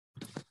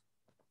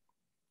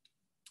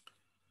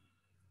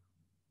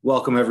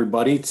Welcome,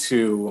 everybody,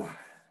 to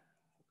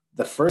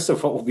the first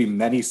of what will be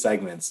many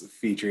segments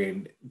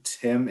featuring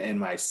Tim and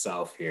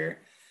myself here.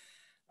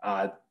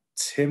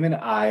 Tim and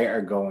I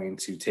are going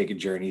to take a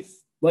journey,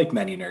 like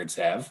many nerds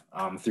have,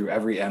 through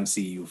every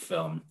MCU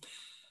film,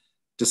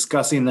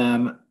 discussing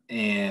them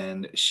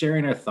and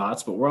sharing our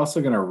thoughts, but we're also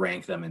going to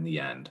rank them in the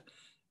end.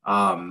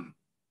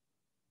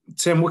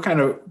 Tim, what kind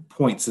of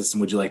point system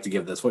would you like to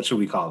give this? What should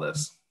we call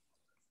this?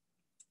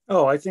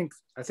 Oh, I think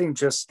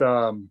just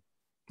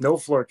no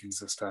flirkins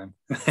this time.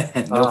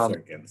 No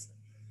flirkins.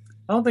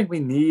 I don't think we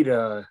need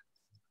a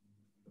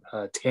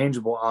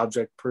tangible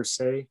object per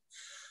se.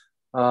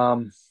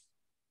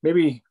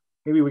 Maybe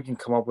we can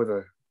come up with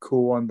a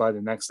cool one by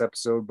the next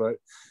episode, but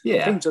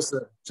yeah, I think just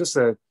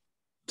a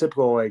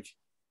typical like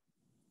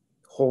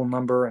whole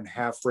number and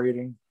half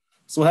rating.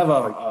 So we'll have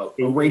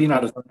a rating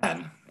out of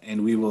 10,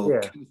 and we will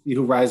see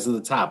who rises to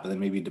the top, and then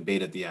maybe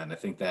debate at the end. I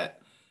think that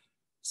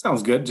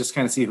sounds good. Just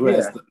kind of see who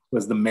has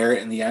the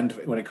merit in the end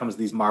when it comes to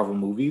these Marvel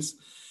movies.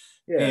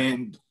 Yeah.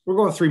 And we're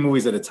going 3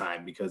 movies at a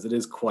time because it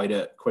is quite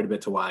a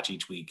bit to watch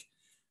each week.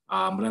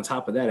 But on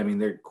top of that, I mean,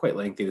 they're quite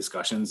lengthy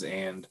discussions,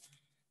 and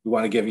we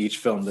want to give each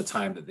film the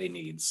time that they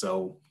need.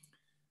 So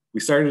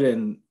we started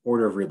in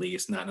order of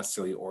release, not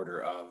necessarily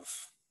order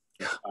of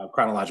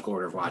chronological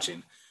order of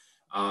watching.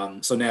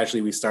 So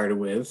naturally, we started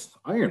with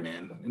Iron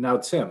Man, and now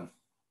Tim.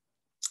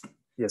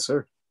 Yes,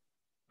 sir.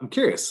 I'm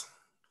curious.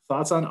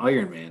 Thoughts on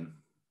Iron Man?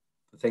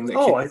 The thing that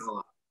kicked it all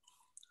off.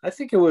 I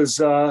think it was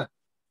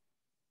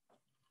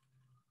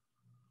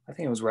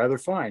rather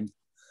fine.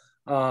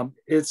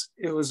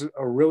 It was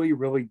a really,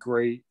 really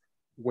great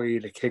way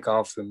to kick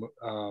off the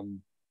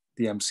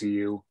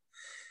MCU.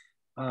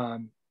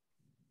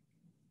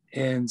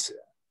 And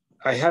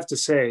I have to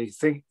say,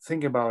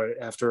 think about it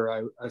after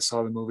I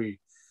saw the movie.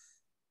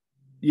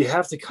 You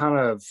have to kind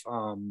of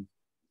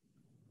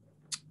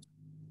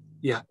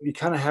you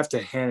kind of have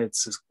to hand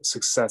its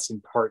success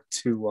in part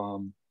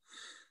to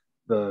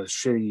the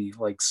shitty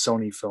like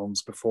Sony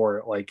films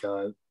before, like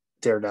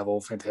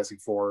Daredevil, Fantastic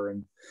Four,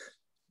 and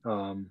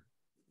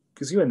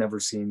because you had never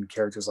seen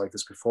characters like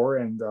this before,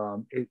 and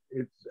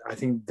I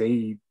think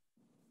they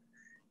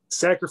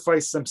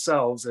sacrificed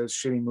themselves as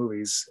shitty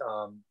movies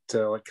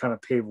to like kind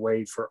of pave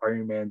way for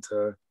Iron Man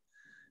to,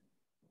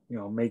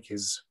 make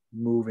his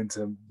move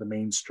into the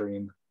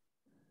mainstream.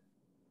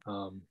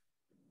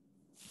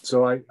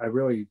 So I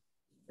really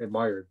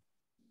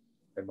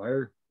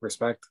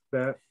respect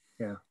that.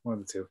 Yeah, one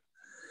of the two.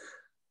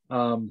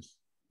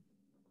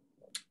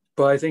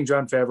 But I think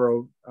Jon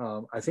Favreau,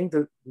 I think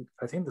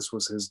this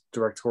was his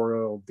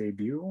directorial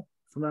debut,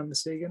 if I'm not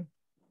mistaken.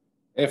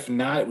 If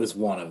not, it was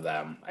one of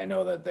them. I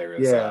know that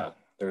there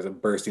was a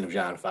bursting of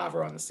Jon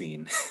Favreau on the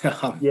scene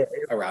around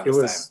this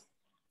time.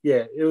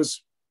 Yeah, it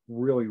was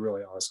really,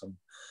 really awesome.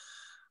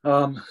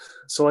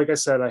 So like I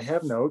said, I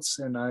have notes,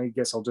 and I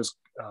guess I'll just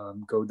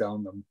go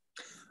down them.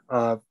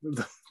 The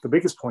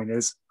biggest point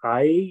is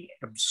I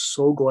am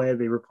so glad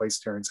they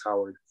replaced Terrence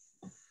Howard.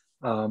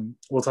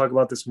 We'll talk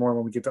about this more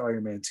when we get to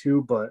Iron Man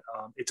 2, but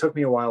it took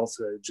me a while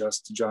to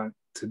adjust to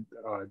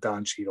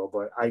Don Cheadle,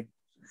 but I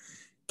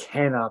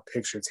cannot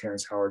picture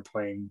Terrence Howard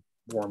playing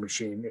War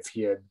Machine if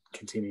he had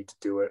continued to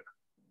do it.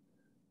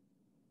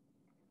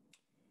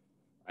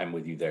 I'm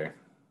with you there.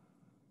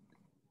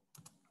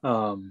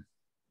 And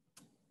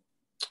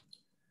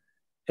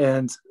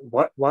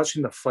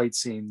watching the fight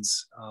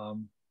scenes,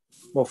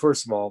 well,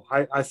 first of all,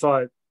 I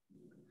thought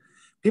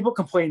people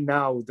complain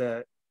now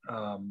that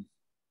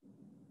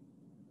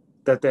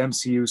that the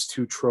MCU is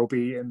too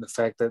tropey, and the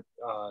fact that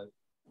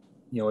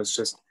it's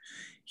just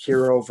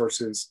hero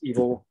versus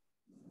evil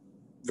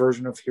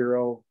version of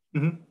hero,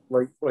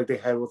 like they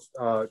had with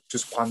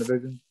just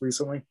WandaVision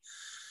recently.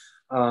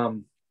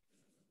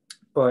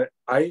 But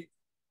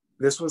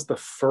this was the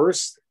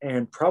first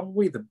and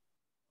probably the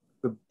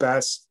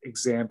best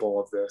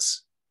example of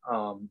this.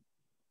 Not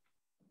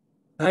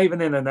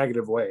even in a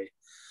negative way.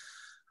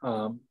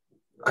 I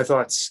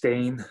thought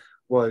Stain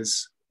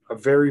was a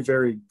very,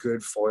 very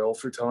good foil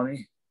for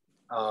Tony.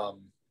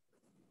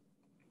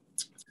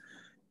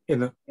 In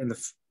the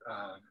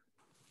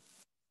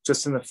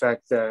just in the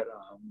fact that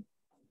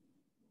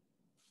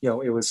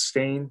it was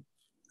Stain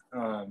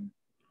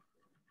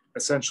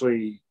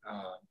essentially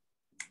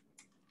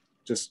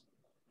just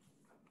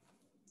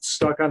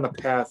stuck on the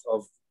path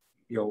of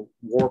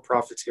war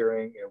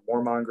profiteering and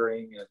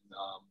warmongering and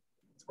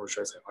or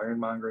should I say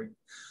ironmongering.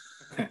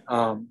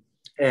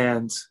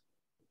 And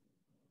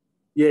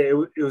yeah,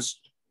 he was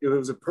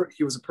a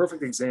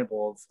perfect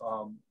example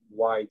of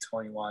why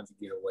Tony wanted to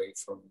get away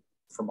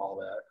from all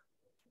that.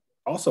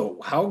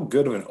 Also, how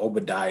good of an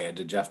Obadiah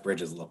did Jeff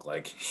Bridges look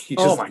like? He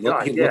looked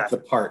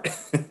the part.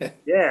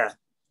 Yeah.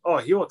 Oh,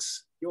 he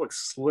looks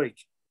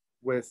slick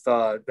with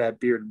that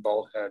beard and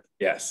bald head.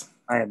 Yes.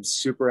 I am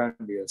super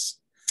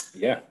envious.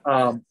 Yeah.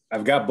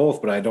 I've got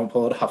both, but I don't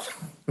pull it off.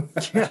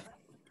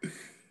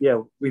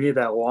 Yeah, we need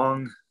that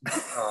long,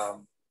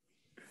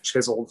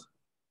 chiseled.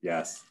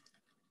 Yes.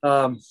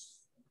 And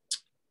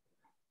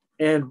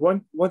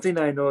one thing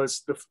that I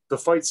noticed, the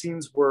fight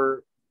scenes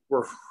were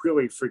were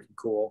really freaking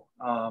cool.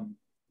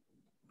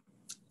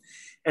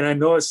 And I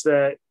noticed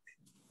that,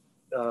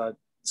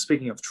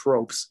 speaking of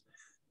tropes,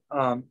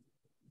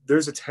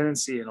 there's a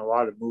tendency in a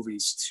lot of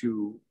movies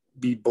to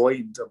be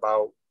blatant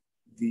about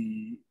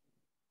the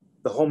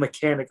whole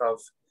mechanic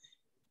of,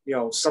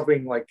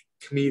 something like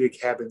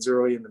comedic happens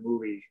early in the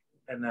movie,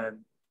 and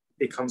then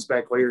it comes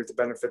back later to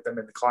benefit them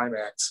in the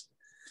climax.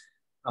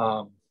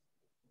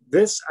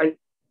 This, I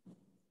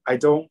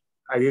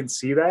didn't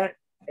see that,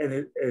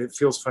 and it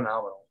feels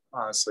phenomenal,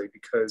 honestly,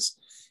 because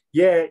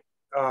you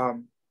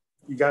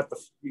got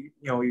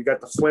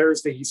the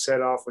flares that he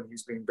set off when he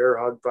was being bear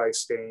hugged by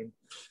Stain.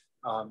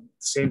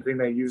 Same thing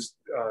they used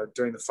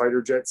during the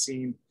fighter jet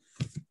scene,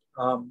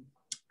 and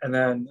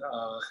then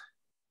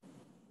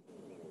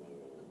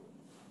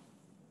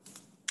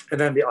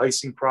the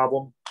icing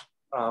problem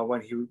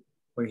when he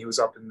was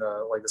up in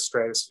the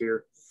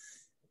stratosphere,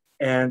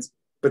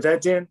 but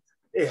that didn't.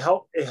 It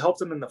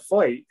helped him in the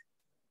fight,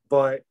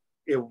 but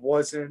it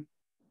wasn't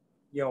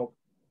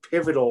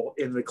pivotal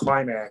in the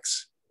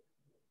climax.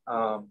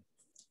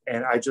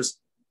 And I just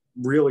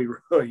really,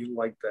 really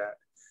like that.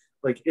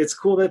 Like, it's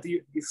cool that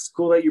you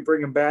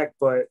bring him back,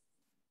 but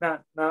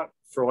not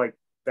for like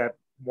that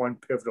one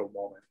pivotal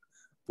moment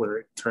where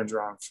it turns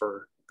around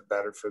for the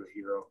better for the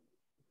hero.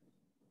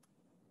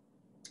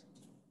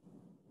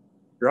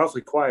 You're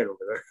awfully quiet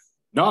over there.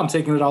 No, I'm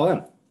taking it all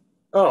in.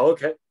 Oh,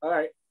 okay. All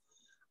right.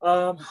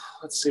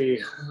 Let's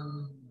see.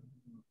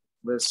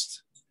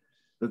 List.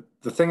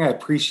 The thing I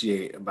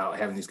appreciate about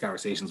having these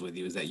conversations with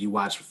you is that you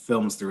watch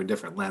films through a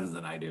different lens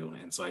than I do.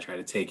 And so I try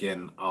to take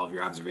in all of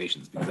your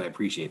observations because I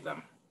appreciate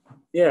them.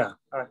 Yeah,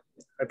 I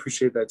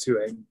appreciate that too.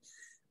 And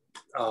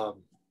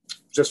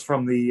just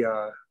from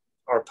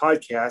our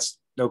podcast,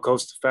 No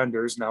Coast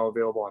Defenders, now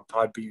available on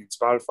Podbean and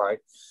Spotify,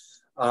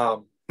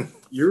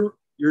 you're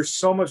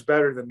so much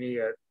better than me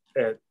at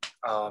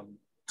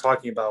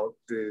talking about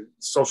the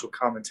social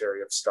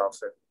commentary of stuff,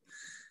 and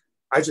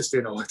I just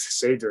didn't know what to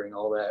say during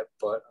all that.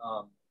 But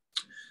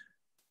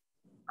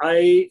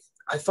I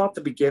thought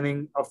the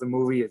beginning of the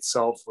movie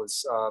itself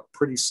was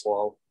pretty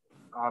slow.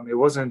 It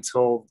wasn't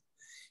until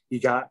he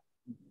got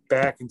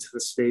back into the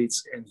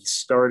States and he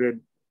started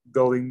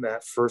building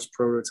that first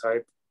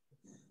prototype,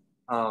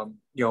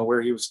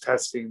 where he was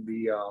testing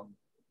the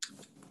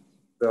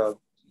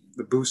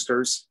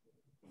boosters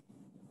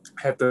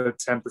at the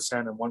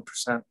 10% and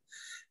 1%,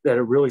 that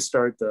it really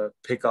started to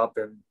pick up,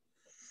 and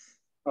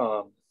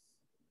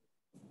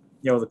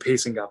the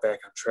pacing got back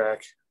on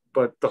track.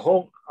 But the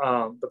whole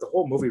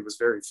movie was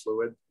very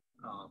fluid.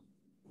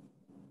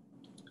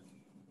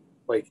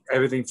 Like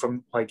everything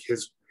from like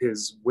his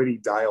witty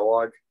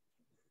dialogue.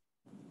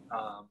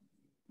 I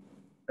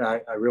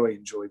really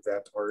enjoyed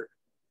that part.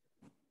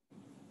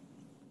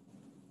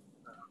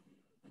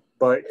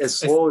 But as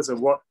slow as it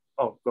was,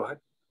 go ahead.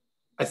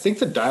 I think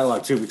the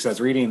dialogue too, because I was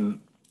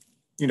reading,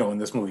 when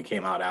this movie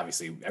came out,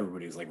 obviously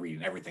everybody was like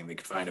reading everything they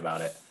could find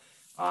about it.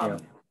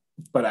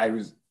 But a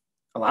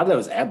lot of that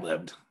was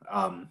ad-libbed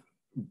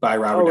by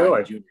Robert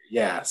Downey Jr.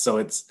 Yeah, so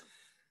it's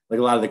like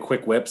a lot of the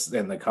quick whips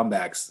and the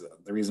comebacks.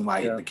 The reason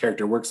why the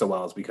character works so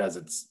well is because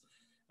it's,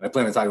 and I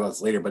plan to talk about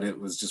this later, but it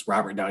was just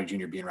Robert Downey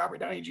Jr. being Robert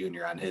Downey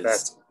Jr. on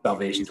his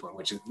Salvation tour,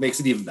 which makes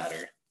it even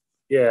better.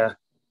 Yeah.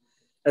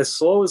 As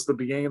slow as the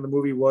beginning of the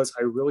movie was,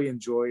 I really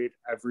enjoyed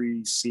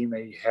every scene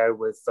that he had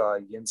with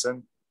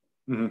Yinsen.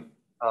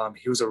 Mm-hmm.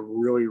 He was a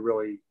really,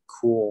 really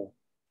cool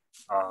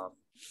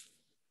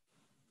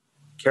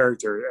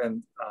character,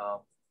 and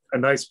a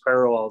nice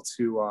parallel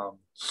to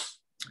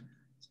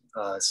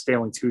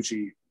Stanley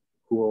Tucci,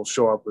 who will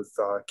show up with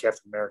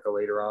Captain America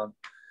later on.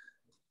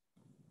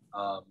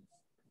 Well,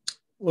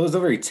 it was a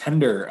very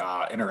tender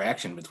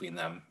interaction between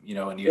them,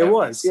 and you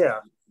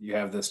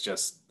have this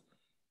just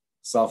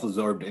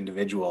self-absorbed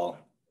individual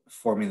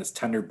forming this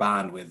tender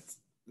bond with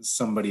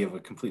somebody of a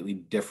completely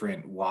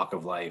different walk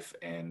of life,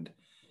 and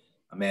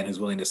a man who's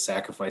willing to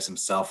sacrifice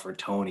himself for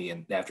Tony,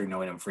 and after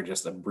knowing him for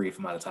just a brief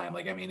amount of time.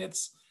 Like, I mean,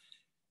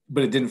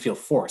 but it didn't feel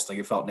forced. Like,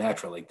 it felt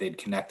natural. Like, they'd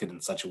connected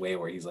in such a way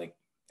where he's like,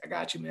 I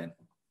got you, man.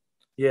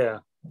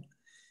 Yeah.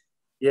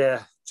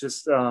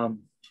 Just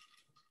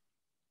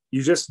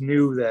you just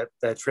knew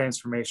that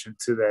transformation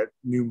to that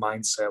new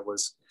mindset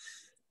was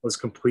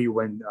complete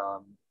when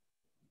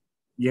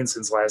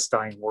Yinsen's last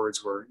dying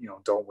words were,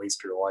 don't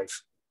waste your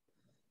life.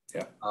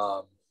 Yeah.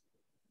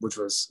 Which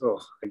was,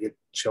 I get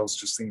chills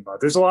just thinking about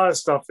it. There's a lot of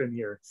stuff in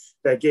here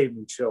that gave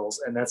me chills,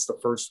 and that's the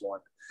first one.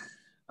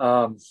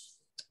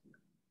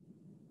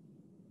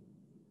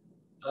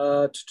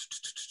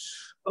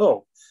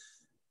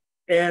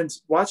 And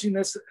watching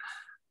this,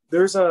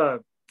 there's a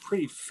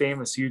pretty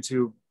famous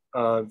YouTube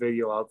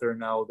video out there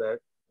now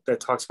that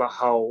talks about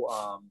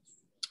how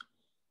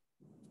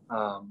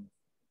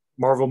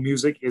Marvel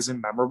music isn't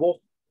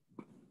memorable,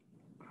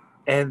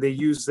 and they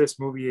use this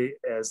movie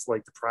as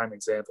like the prime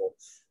example.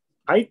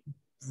 I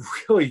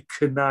really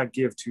could not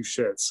give two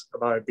shits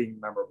about it being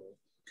memorable.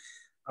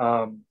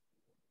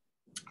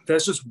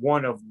 That's just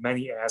one of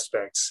many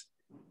aspects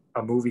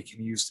a movie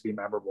can use to be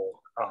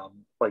memorable,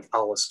 like a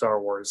la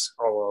Star Wars,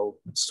 although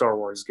Star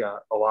Wars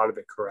got a lot of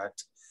it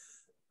correct.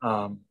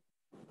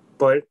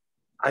 But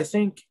I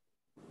think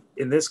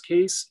in this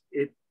case,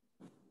 it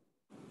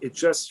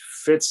just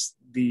fits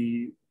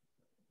the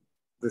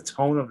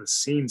tone of the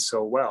scene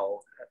so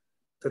well.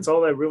 That's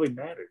all that really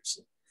matters.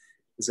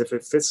 Is if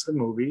it fits the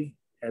movie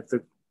at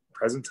the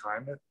present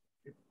time,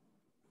 it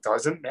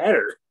doesn't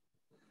matter.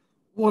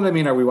 Well, I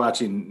mean, are we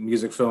watching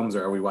music films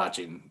or are we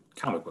watching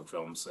comic book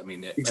films? I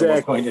mean, exactly. At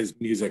what point is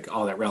music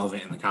all that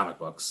relevant in the comic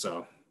books?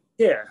 So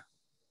yeah.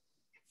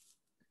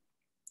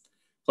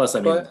 Plus,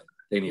 I mean,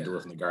 they need to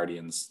listen to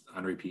Guardians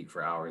on repeat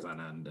for hours on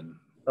end. And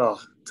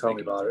tell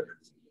me about it.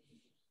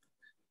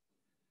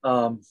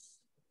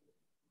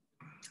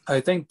 I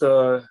think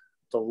the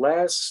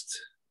last.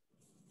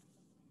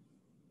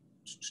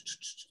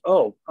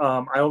 I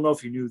don't know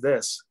if you knew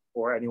this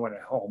or anyone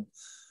at home.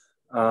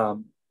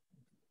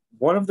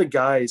 One of the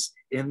guys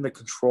in the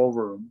control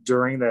room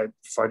during that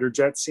fighter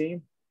jet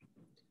scene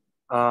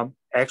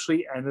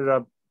actually ended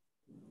up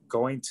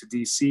going to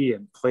DC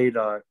and played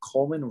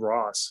Coleman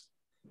Ross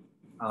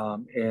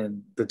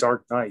in The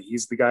Dark Knight.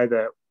 He's the guy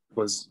that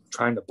was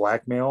trying to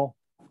blackmail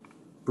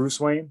Bruce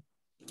Wayne.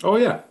 Oh,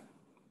 yeah.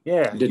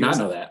 Yeah. Did not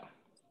know that.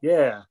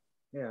 Yeah.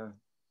 Yeah.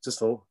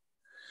 Just a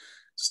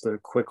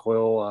quick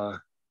little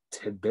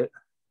tidbit.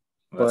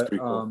 Well, that's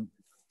pretty cool.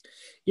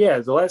 Yeah,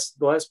 the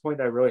last point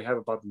I really have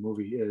about the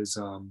movie is,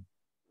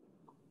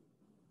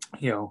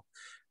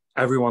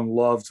 everyone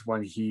loved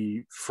when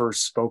he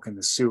first spoke in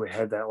the suit. It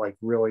had that like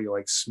really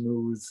like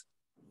smooth,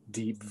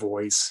 deep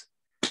voice.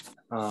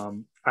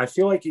 I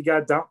feel like they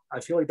got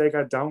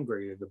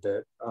downgraded a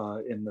bit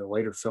in the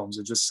later films.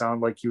 It just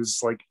sounded like he was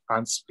like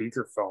on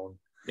speakerphone.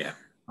 Yeah.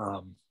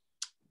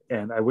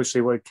 And I wish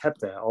they would have kept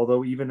that.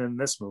 Although even in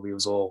this movie, it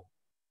was a little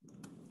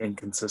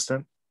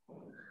inconsistent.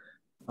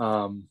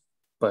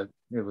 But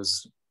it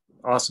was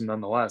awesome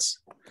nonetheless.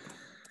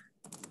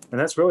 And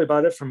that's really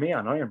about it for me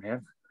on Iron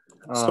Man.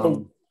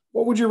 So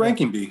what would your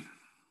ranking be?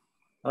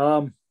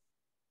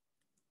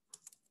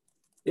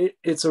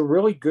 It's a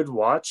really good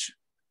watch.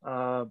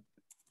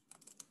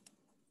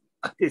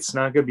 It's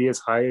not going to be as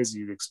high as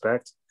you'd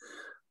expect.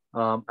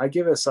 I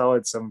give it a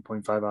solid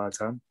 7.5 out of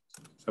 10.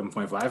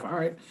 7.5. All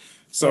right.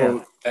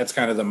 So that's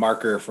kind of the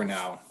marker for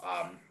now.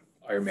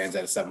 Iron Man's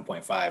at a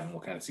 7.5, and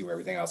we'll kind of see where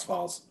everything else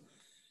falls.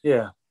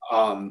 Yeah.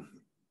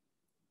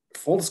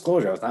 Full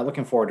disclosure, I was not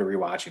looking forward to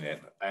rewatching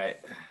it. I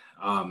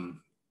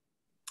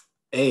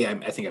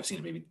think I've seen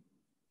it maybe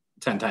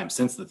 10 times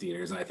since the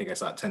theaters, and I think I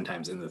saw it 10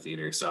 times in the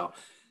theater. So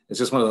it's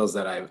just one of those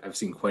that I've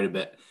seen quite a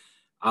bit.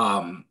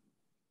 I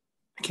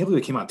can't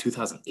believe it came out in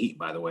 2008,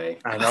 by the way.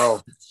 I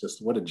know. It's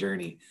just what a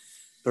journey.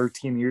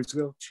 13 years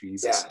ago?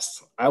 Jesus.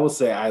 Yes. I will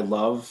say I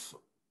love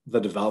the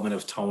development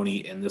of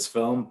Tony in this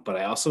film, but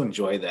I also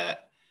enjoy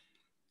that,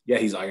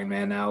 he's Iron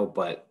Man now,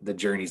 but the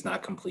journey's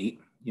not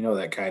complete.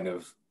 That kind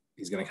of,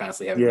 he's going to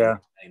constantly have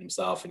to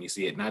himself, and you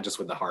see it not just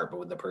with the heart, but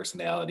with the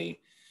personality.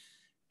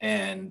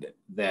 And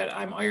that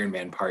I'm Iron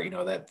Man part,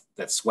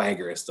 that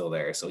swagger is still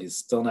there. So he's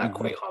still not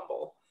quite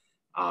humble.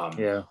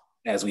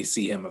 As we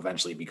see him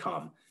eventually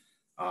become.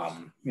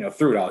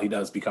 Through it all, he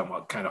does become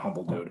a kind of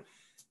humble dude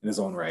in his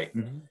own right.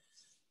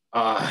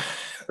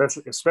 That's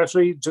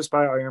especially just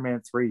by Iron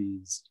Man 3,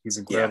 he's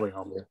incredibly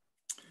humble.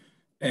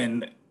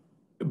 And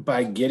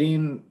by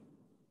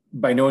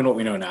knowing what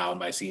we know now and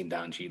by seeing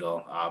Don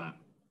Cheadle,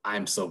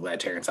 I'm so glad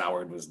Terrence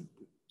Howard was.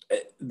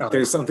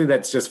 There's something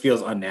that just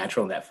feels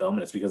unnatural in that film,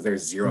 and it's because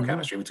there's zero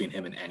chemistry between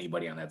him and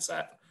anybody on that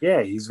set.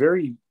 Yeah, he's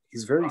very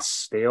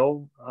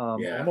stale,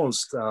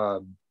 almost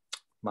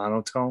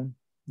monotone.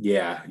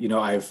 Yeah,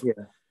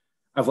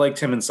 I've liked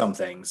him in some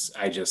things.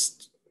 I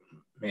just,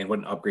 what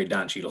an upgrade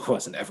Don Cheadle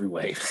was in every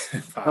way.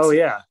 Oh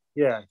yeah.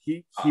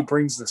 He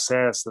brings the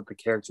sass that the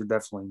character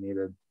definitely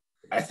needed.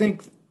 I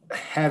think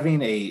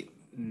having a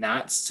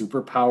not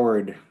super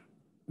powered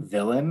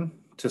villain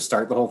to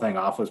start the whole thing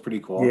off was pretty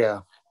cool.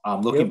 Yeah.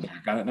 Looking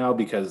back on it now,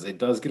 because it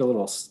does get a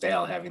little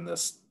stale having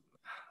this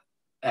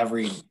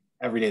every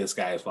day the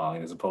sky is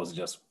falling, as opposed to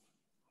just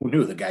who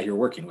knew the guy you're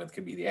working with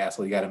could be the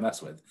asshole you got to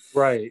mess with.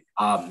 Right.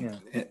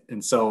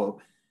 And so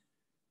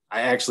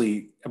I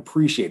actually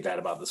appreciate that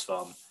about this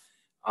film.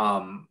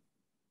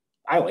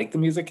 I like the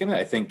music in it.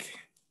 I think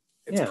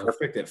it's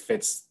perfect. It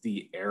fits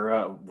the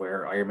era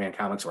where Iron Man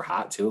comics were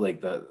hot too.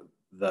 Like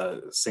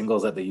the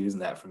singles that they use in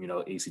that from,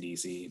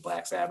 AC/DC,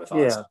 Black Sabbath.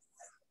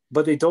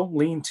 But they don't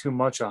lean too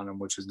much on them,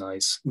 which is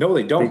nice. No,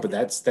 they don't. But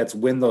that's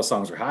when those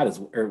songs were hot,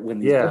 or when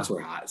these books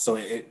were hot. So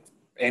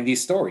and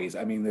these stories,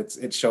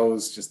 it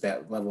shows just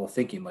that level of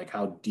thinking, like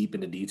how deep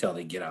into detail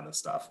they get on this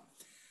stuff.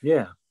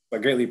 Yeah, I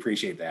greatly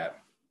appreciate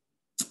that.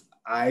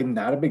 I'm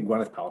not a big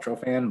Gwyneth Paltrow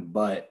fan,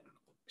 but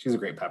she's a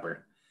great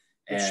Pepper,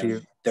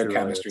 and their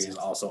chemistry is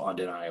also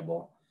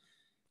undeniable.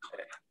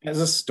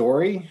 As a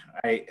story,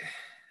 I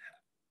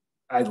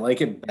like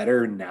it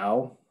better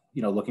now.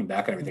 Looking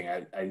back on everything,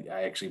 I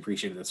actually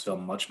appreciated this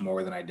film much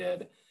more than I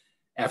did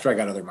after I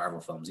got other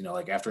Marvel films.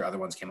 Like after other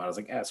ones came out, I was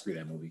like, screw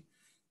that movie.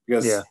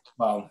 Because,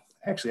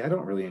 actually, I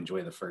don't really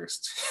enjoy the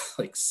first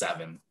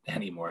 7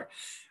 anymore.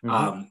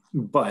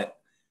 But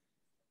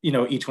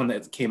each one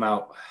that came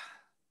out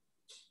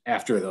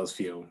after those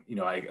few,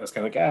 I was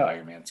kind of like, oh,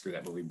 Iron Man, screw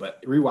that movie.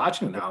 But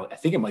rewatching it now, I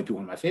think it might be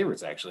one of my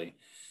favorites, actually.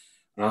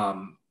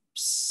 Yeah.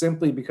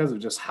 Simply because of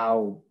just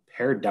how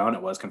pared down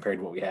it was compared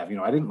to what we have.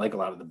 I didn't like a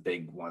lot of the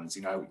big ones.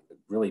 I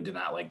really did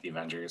not like the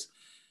Avengers.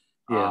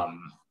 Yeah.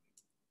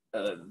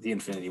 The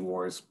Infinity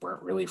Wars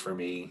weren't really for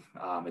me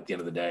at the end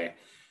of the day.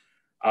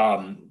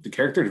 The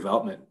character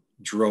development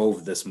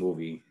drove this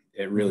movie.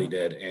 It really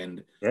did.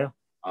 And yeah.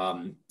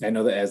 I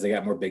know that as they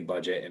got more big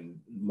budget and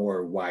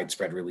more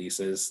widespread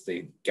releases,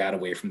 they got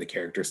away from the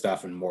character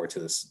stuff and more to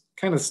this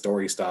kind of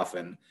story stuff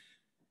and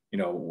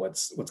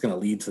what's going to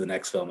lead to the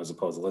next film, as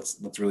opposed to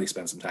let's really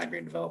spend some time here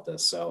and develop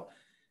this. So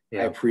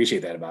yeah. I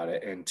appreciate that about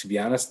it. And to be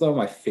honest, though,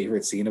 my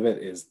favorite scene of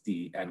it is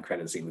the end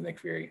credit scene with Nick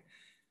Fury.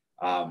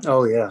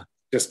 Oh yeah,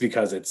 just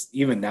because it's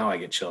even now I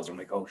get chills. I'm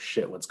like, oh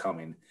shit, what's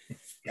coming?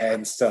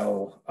 And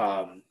so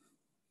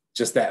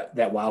just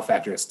that wow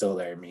factor is still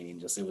there, meaning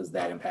just it was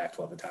that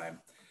impactful at the time.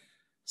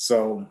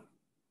 So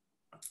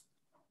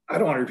I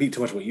don't want to repeat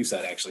too much what you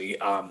said,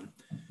 actually. I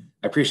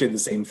appreciate the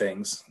same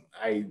things.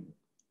 I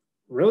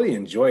really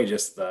enjoy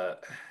just the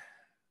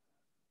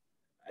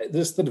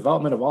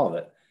development of all of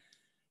it.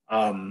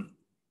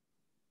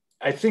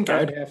 I think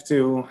I'd have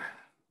to,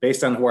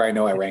 based on where I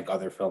know I rank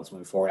other films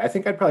moving forward, I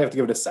think I'd probably have to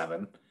give it a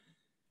 7.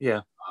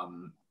 Yeah.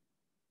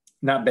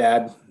 Not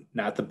bad,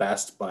 not the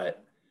best,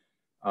 but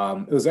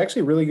it was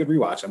actually a really good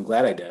rewatch. I'm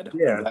glad I did.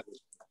 Yeah.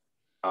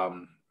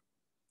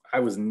 I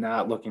was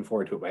not looking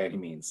forward to it by any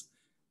means.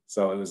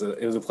 So it was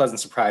a pleasant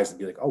surprise to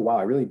be like, oh wow,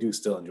 I really do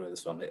still enjoy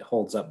this film. It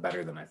holds up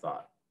better than I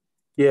thought.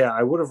 Yeah,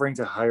 I would have ranked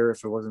it higher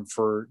if it wasn't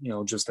for,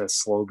 just that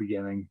slow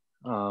beginning.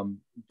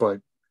 But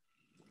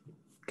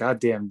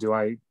goddamn, do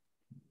I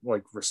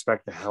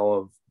respect the hell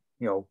of,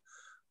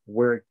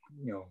 where it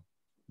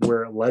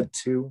led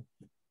to,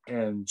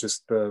 and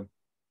just the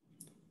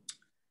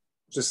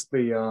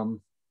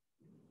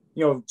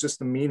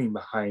meaning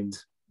behind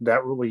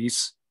that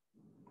release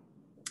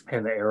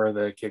and the era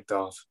that it kicked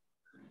off.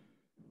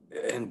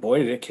 And boy,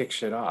 did it kick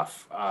shit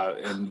off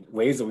in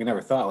ways that we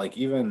never thought. Like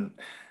even,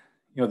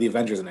 the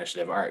Avengers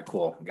Initiative. All right,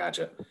 cool,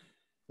 gotcha.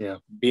 Yeah,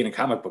 being a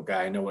comic book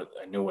guy, I know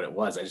what it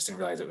was. I just didn't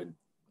realize it would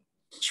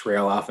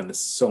trail off into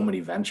so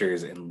many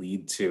ventures and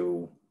lead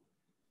to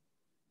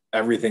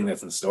everything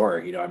that's in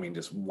store.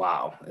 Just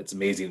wow, it's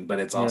amazing. But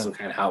it's also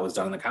kind of how it was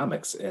done in the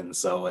comics, and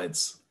so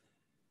it's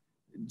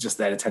just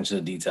that attention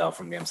to detail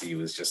from the MCU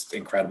is just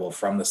incredible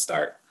from the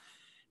start.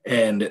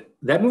 And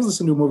that moves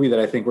us into a movie that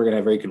I think we're going to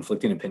have very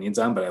conflicting opinions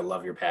on, but I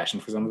love your passion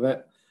for some of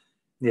it.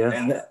 Yeah.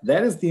 And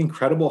that is The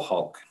Incredible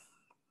Hulk.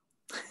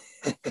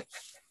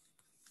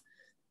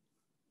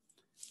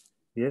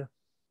 Yeah.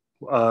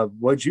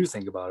 What'd you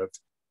think about it?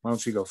 Why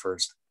don't you go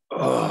first?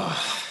 I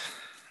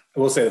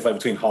will say the fight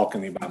between Hulk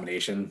and the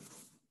Abomination,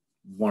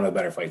 one of the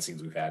better fight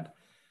scenes we've had.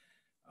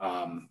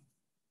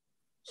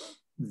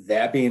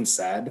 That being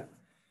said,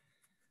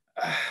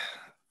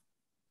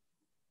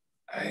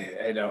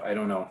 I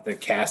don't know. The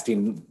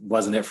casting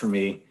wasn't it for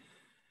me.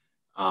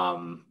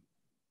 It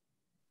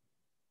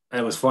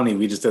was funny.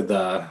 We just did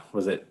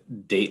was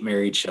it Date,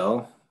 Marry,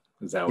 Chill?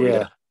 Is that what we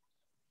did?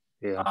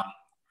 Yeah.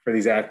 For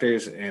these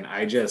actors. And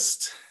I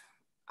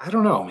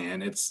don't know,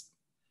 man. It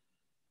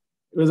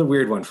was a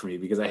weird one for me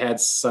because I had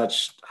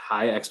such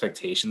high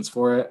expectations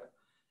for it.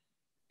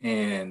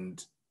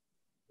 And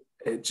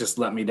it just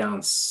let me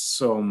down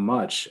so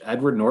much.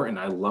 Edward Norton,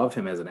 I love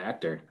him as an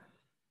actor.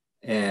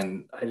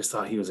 And I just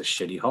thought he was a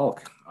shitty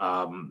Hulk.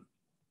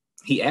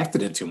 He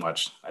acted it too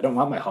much. I don't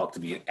want my Hulk to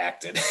be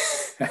acted.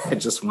 I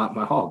just want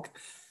my Hulk,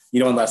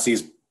 unless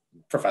he's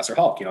Professor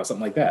Hulk, something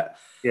like that.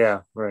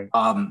 Yeah, right.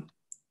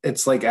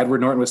 It's like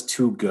Edward Norton was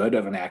too good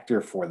of an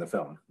actor for the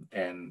film,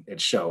 and it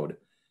showed.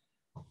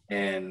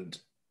 And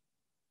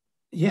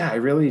yeah, I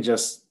really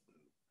just,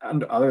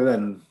 other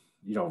than,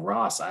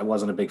 Ross, I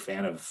wasn't a big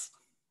fan of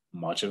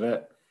much of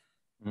it.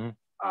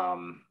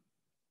 Mm-hmm.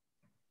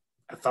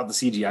 I thought the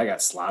CGI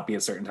got sloppy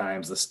at certain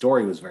times. The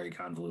story was very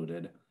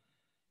convoluted.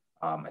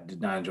 I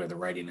did not enjoy the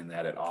writing in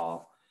that at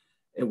all.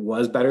 It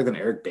was better than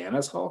Eric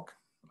Bana's Hulk.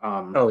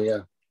 Oh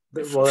yeah.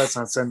 Well, that's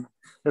not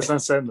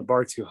setting the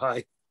bar too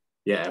high.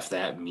 Yeah, if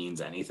that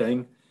means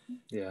anything.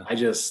 Yeah.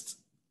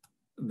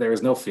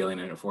 There's no feeling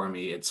in it for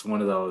me. It's one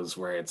of those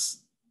where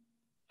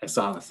I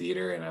saw it in the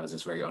theater and I was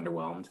just very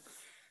underwhelmed.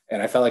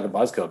 And I felt like a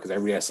buzzkill because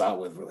everybody I saw it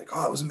with were like,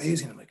 oh, it was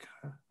amazing. I'm like,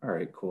 all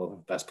right,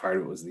 cool. Best part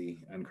of it was the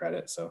end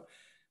credit. So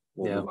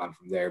we'll move on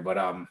from there. But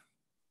I'm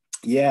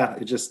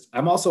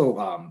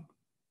also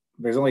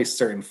there's only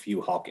certain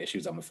few Hulk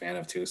issues I'm a fan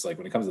of too. So like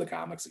when it comes to the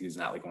comics, he's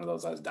not like one of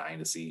those I was dying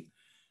to see.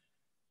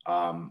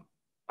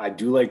 I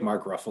do like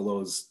Mark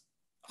Ruffalo's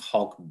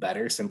Hulk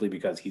better simply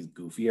because he's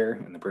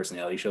goofier and the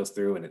personality shows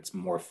through and it's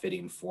more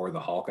fitting for the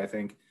Hulk, I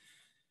think.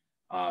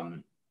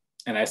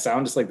 And I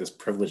sound just like this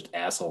privileged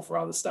asshole for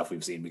all the stuff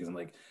we've seen because I'm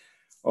like,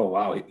 oh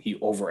wow, he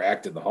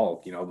overacted the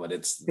Hulk, but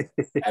it's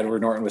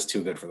Edward Norton was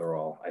too good for the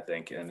role, I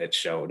think, and it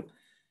showed.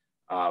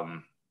 I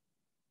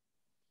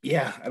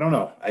don't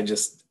know.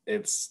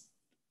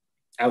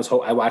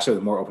 I watched it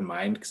with more open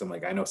mind because I'm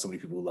like, I know so many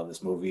people who love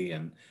this movie,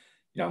 and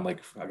I'm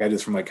like, I got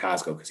this from like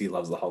Costco because he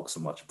loves the Hulk so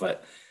much.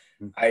 But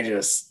I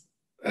just,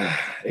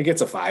 it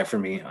gets a 5 for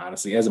me,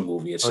 honestly. As a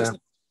movie, it's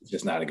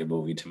just not a good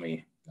movie to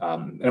me.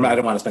 And I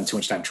don't want to spend too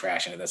much time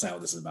trashing it. That's not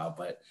what this is about.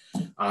 But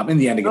in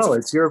the end, it gets. No,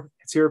 it's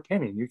your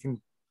opinion.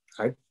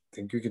 I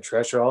think you can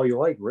trash it all you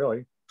like,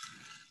 really.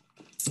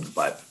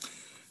 But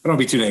I don't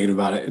be too negative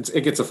about it.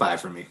 It gets a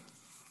 5 for me.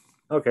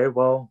 Okay,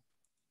 well,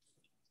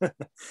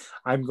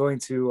 I'm going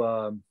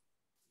to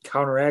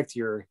counteract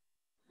your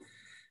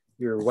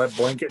wet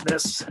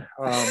blanketness.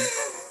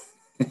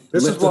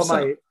 This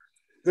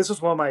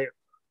is one of my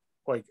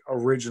like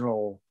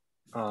original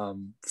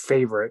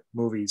favorite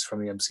movies from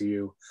the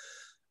MCU.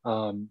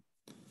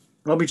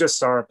 Let me just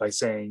start by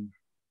saying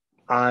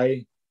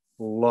I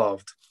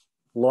loved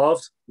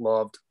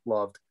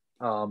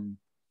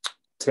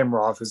Tim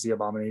Roth as the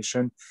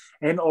Abomination,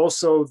 and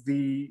also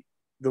the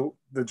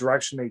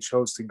direction they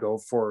chose to go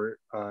for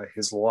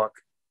his look.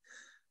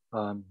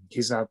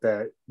 He's not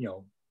that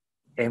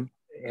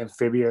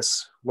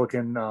amphibious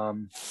looking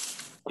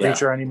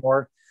creature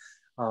anymore.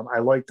 I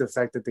like the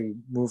fact that they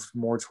moved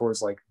more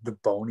towards like the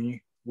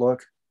bony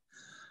look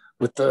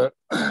with the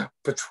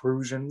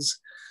protrusions.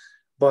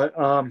 But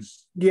the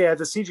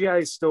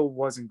CGI still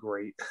wasn't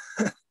great.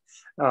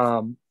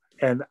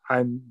 And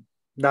I'm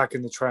not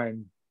going to try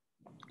and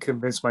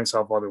convince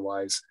myself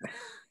otherwise.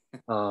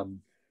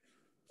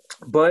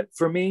 But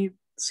for me,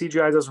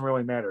 CGI doesn't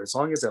really matter as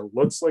long as it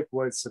looks like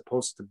what it's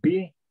supposed to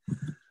be.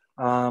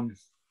 I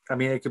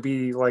mean, it could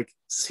be like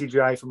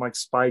CGI from like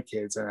Spy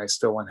Kids, and I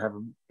still won't have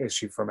an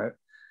issue from it.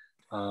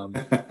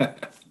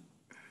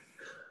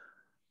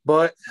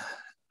 But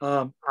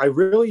I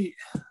really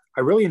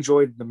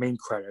enjoyed the main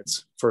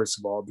credits, first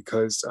of all,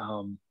 because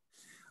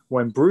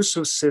when Bruce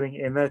was sitting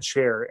in that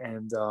chair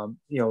and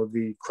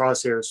the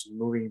crosshairs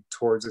moving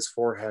towards his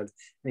forehead,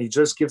 and he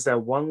just gives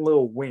that one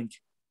little wink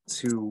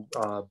to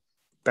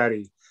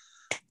Betty,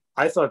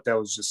 I thought that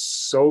was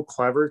just so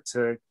clever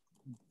to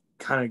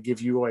kind of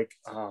give you like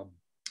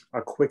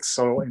a quick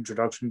subtle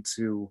introduction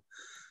to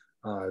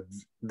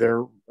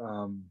their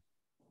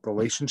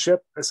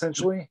relationship,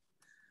 essentially.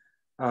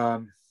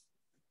 And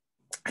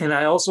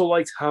I also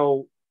liked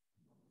how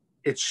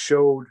it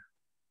showed,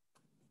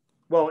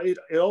 well, it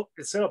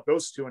set up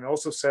those two and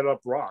also set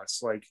up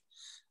Ross, like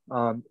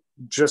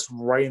just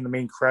right in the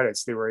main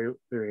credits, they were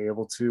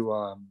able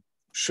to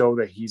show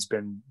that he's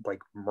been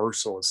like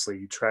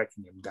mercilessly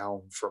tracking him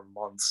down for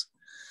months.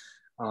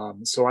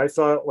 So I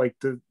thought like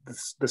the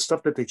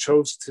stuff that they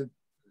chose to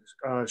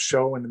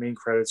show in the main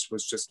credits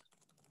was just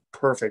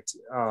perfect,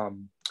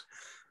 and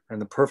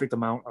the perfect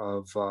amount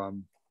of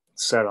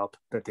setup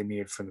that they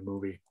needed for the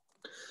movie.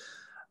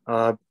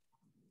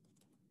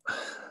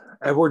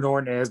 Edward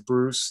Norton as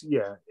Bruce,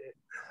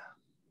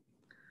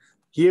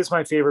 he is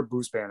my favorite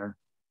Bruce Banner.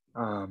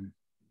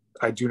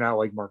 I do not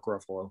like Mark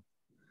Ruffalo.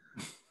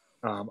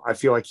 I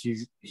feel like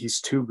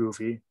he's too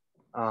goofy,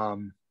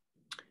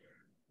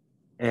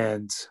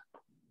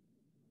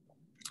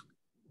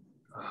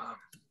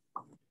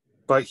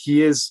 but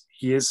he is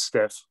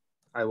stiff.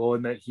 I will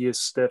admit he is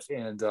stiff,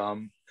 and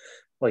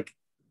like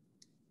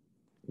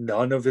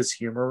none of his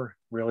humor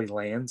really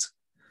lands.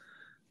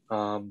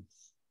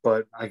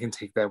 But I can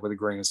take that with a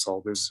grain of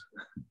salt.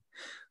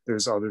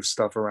 There's other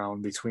stuff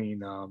around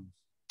between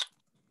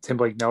Tim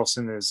Blake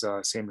Nelson as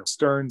Samuel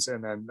Stearns,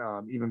 and then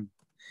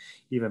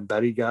even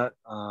Betty got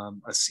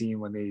a scene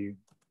when they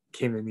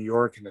came to New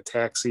York in a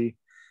taxi,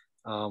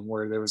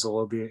 where there was a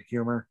little bit of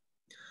humor.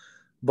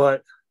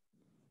 But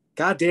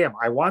goddamn,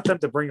 I want them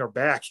to bring her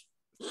back.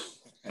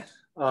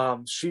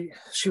 She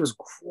was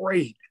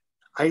great.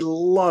 I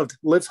loved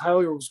Liv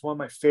Tyler. Was one of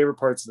my favorite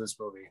parts of this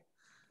movie.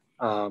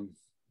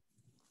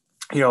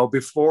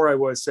 Before I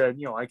was said,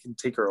 I can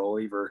take her or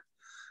leave her,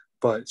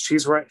 but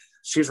she's right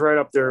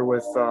up there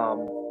with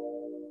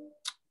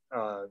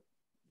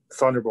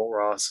Thunderbolt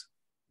Ross,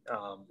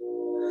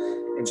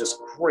 and just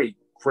great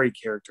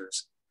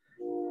characters.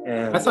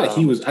 And I thought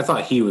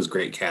he was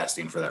great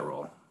casting for that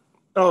role.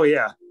 Oh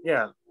yeah,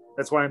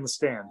 that's why I'm the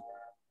Stan.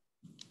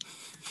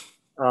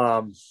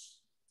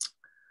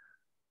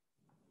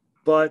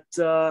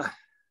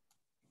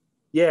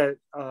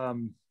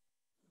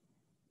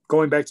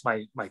 Going back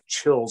to my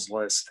chills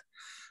list,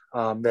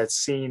 that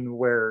scene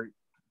where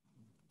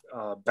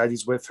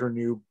Betty's with her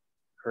new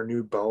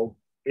beau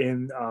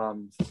in I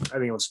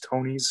think it was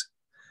Tony's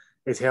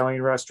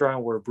Italian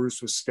restaurant where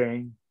Bruce was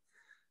staying.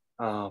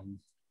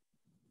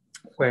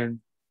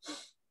 When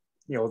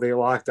they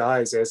locked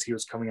eyes as he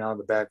was coming out of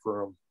the back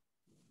room,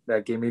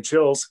 that gave me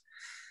chills.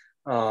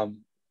 And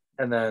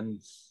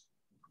then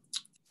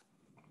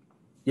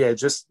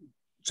just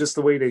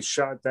the way they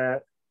shot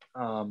that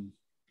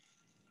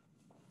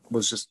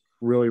was just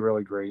really,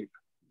 really great.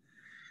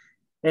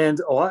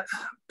 And a lot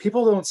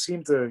people don't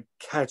seem to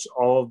catch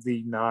all of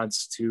the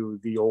nods to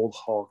the old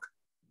Hulk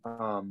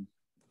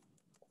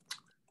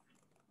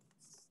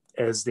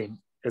as they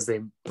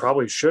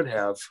probably should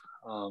have,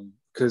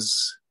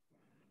 because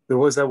there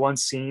was that one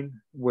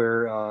scene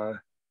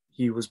where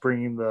he was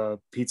bringing the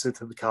pizza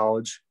to the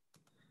college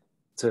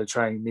to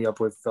try and meet up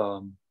with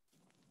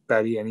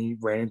Betty, and he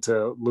ran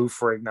into Lou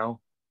Ferrigno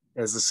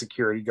as a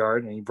security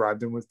guard, and he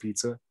bribed him with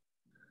pizza.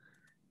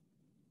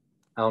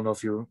 I don't know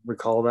if you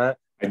recall that.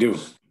 I do.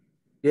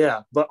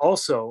 Yeah, but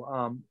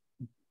also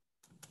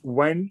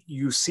when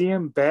you see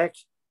him back,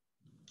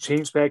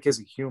 changed back as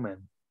a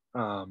human,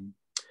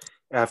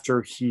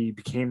 after he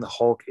became the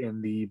Hulk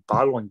in the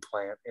bottling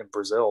plant in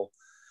Brazil,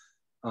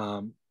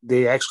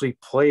 they actually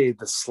played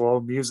the slow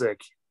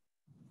music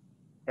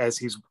as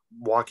he's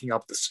walking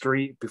up the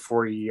street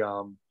before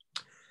the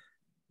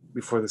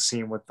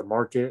scene with the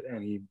market,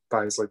 and he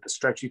buys like the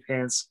stretchy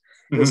pants.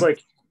 It was like,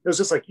 it was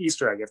just like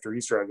Easter egg after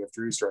Easter egg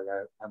after Easter egg.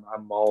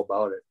 I'm all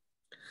about it.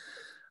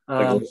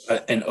 Like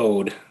an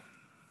ode.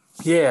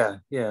 Yeah,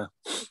 a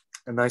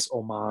nice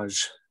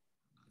homage,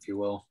 if you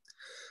will.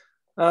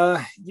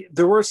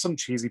 There were some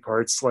cheesy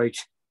parts, like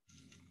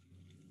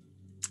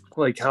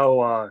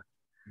how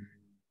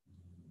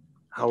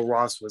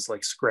Ross was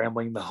like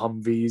scrambling the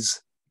Humvees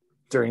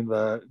during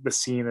the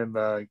scene in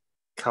the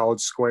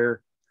college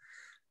square.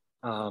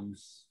 You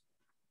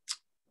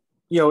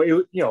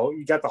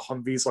got the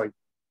Humvees like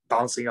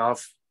bouncing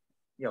off,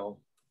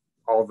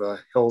 all the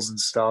hills and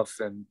stuff,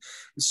 and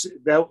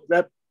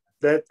that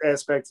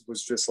aspect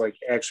was just like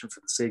action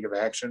for the sake of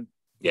action.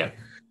 Yeah.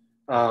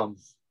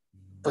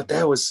 But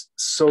that was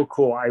so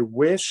cool. I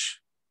wish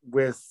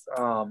with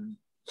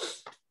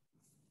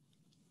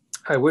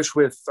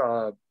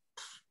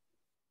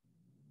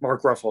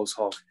Mark Ruffalo's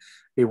Hulk,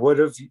 they would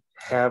have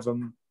had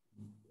him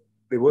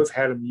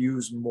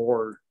use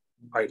more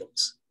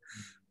items.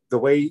 The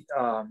way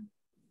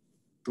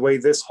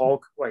this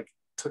Hulk like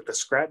took the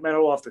scrap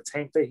metal off the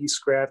tank that he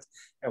scrapped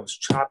and was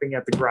chopping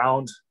at the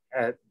ground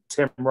at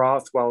Tim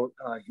Roth while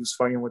he was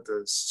fighting with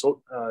the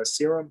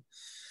serum.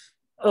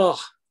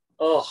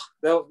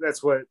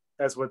 That's what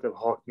the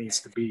Hulk needs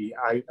to be,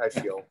 I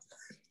feel.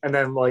 And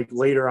then like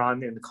later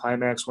on in the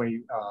climax when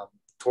he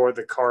tore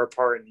the car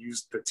apart and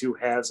used the two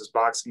halves as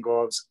boxing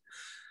gloves.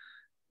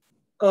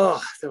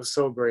 Oh, that was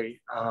so great.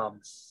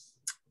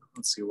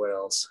 Let's see what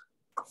else.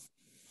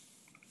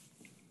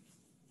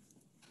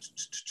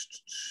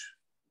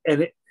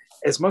 And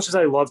as much as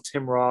I love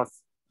Tim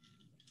Roth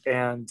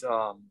and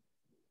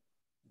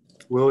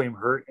William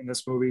Hurt in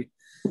this movie,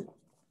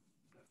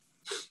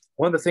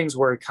 one of the things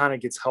where it kind of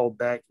gets held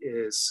back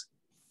is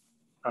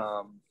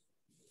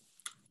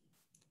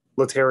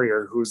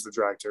Leterrier, who's the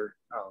director,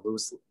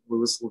 Louis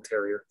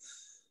Leterrier.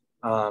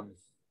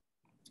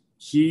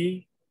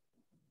 He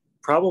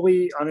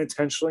probably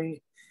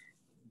unintentionally,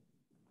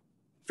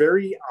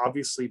 very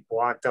obviously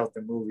blocked out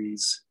the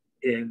movies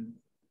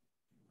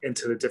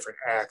into the different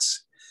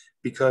acts,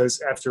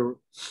 because after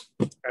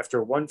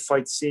one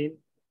fight scene,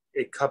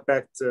 it cut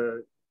back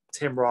to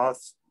Tim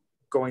Roth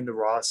going to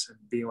Ross and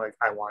being like,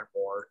 "I want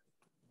more,"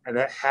 and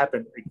that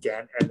happened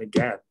again and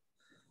again.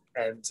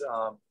 And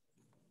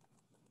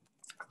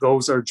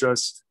those are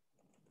just,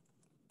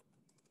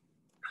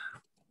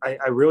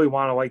 I really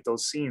want to like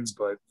those scenes,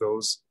 but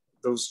those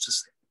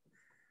just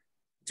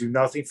do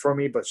nothing for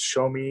me but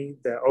show me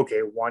that,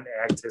 okay, one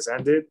act has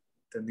ended,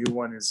 the new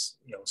one is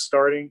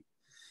starting,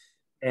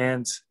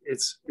 and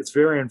it's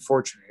very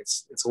unfortunate.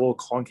 It's a little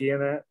clunky in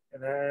that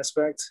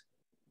aspect.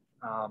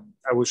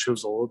 I wish it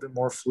was a little bit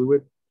more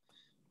fluid,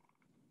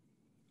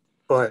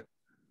 but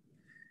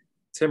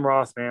Tim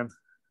Roth, man,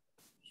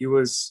 he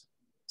was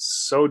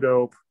so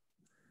dope.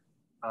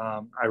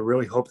 I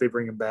really hope they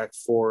bring him back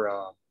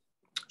for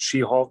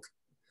She-Hulk.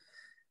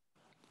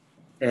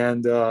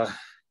 And the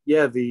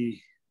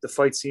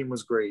fight scene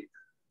was great.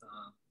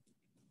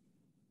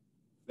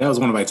 That was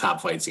one of my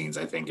top fight scenes,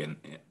 I think, in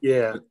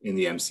the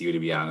MCU, to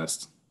be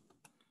honest.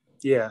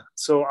 Yeah,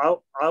 so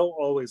I'll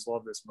always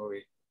love this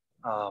movie.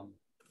 I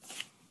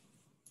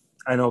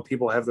know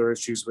people have their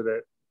issues with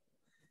it,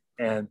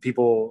 and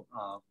people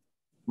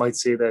might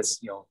say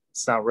that's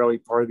it's not really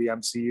part of the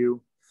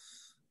MCU,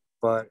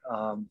 but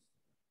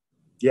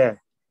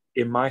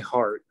in my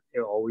heart, it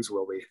always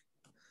will be.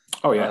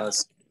 Oh yeah.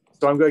 So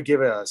I'm going to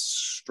give it a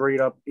straight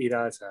up 8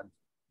 out of 10.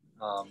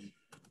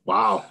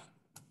 Wow.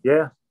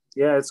 Yeah,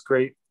 it's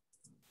great,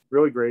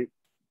 really great.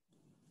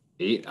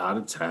 8 out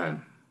of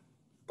 10.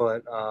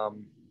 But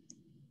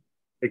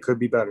it could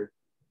be better.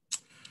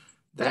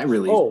 That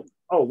really.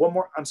 One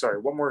more. I'm sorry.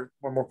 One more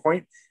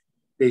point.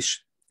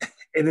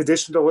 In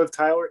addition to Liv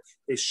Tyler,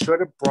 they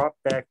should have brought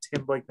back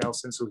Tim Blake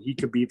Nelson so he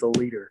could be the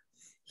leader.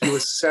 He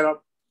was set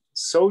up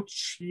so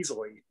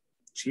cheesily.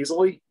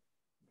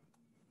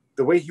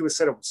 The way he was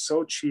set up was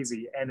so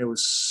cheesy, and it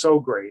was so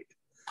great.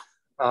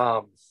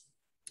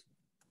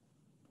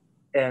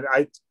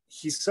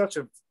 He's such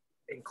an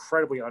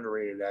incredibly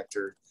underrated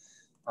actor.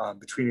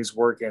 Between his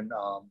work in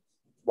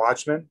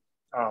Watchmen,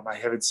 I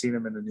haven't seen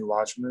him in the new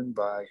Watchmen,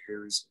 but I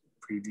hear he's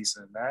pretty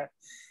decent in that.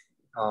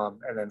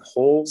 And then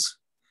Holes,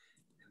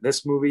 in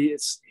this movie,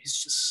 he's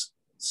just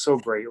so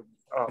great.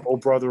 Oh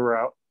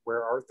Brother,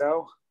 Where Art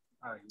Thou?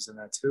 He's in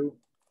that too.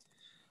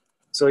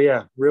 So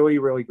yeah, really,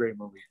 really great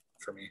movie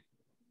for me.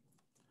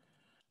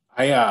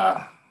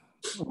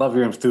 Love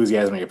your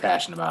enthusiasm and your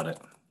passion about it.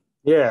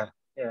 Yeah,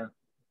 yeah.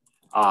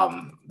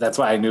 That's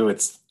why I knew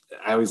it's.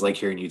 I always like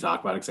hearing you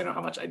talk about it because I know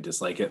how much I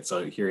dislike it.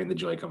 So hearing the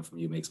joy come from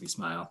you makes me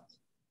smile.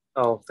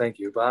 Oh, thank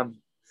you. But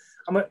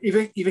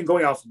even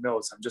going off the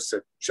notes, I'm just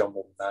a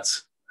jumbled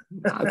mess.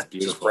 That's Just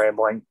beautiful.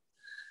 rambling.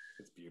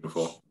 It's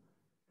beautiful.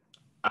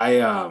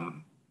 I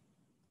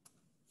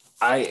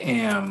I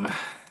am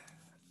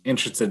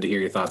interested to hear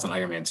your thoughts on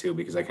Iron Man 2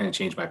 because I kind of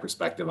changed my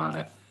perspective on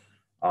it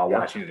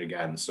watching it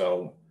again.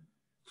 So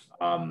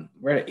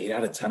we're at 8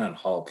 out of 10 on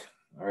Hulk.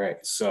 All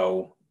right.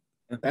 So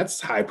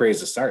that's high praise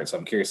to start. So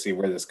I'm curious to see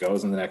where this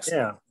goes in the next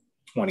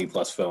 20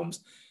 plus films.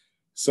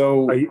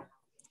 So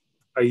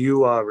are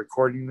you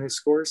recording these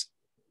scores?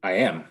 I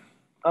am.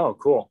 Oh,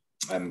 cool.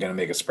 I'm going to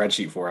make a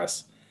spreadsheet for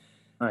us.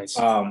 Nice.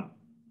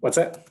 What's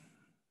that?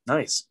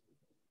 Nice.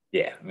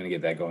 Yeah, I'm going to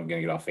get that going. I'm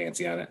going to get all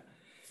fancy on it.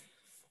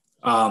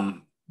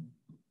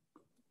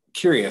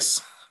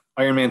 Curious.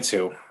 Iron Man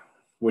 2.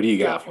 What do you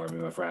got for me,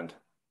 my friend?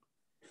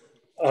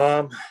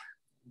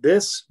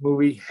 This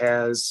movie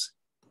has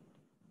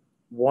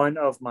one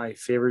of my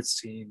favorite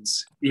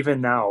scenes,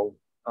 even now,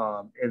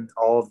 in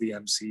all of the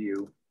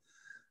MCU.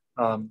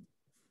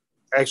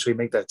 Actually,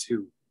 make that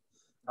two.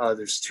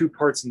 There's two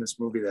parts in this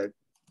movie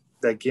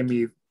that give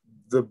me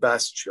the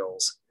best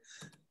chills.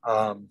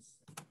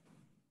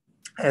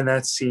 And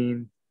that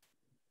scene,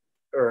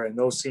 and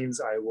those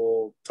scenes I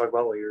will talk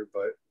about later,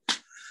 but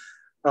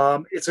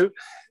it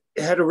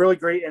had a really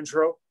great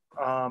intro.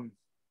 I'm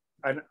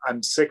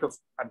sick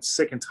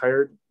and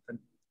tired, and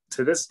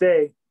to this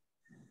day,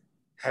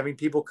 having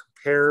people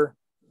compare,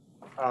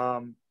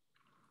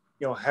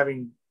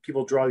 having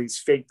people draw these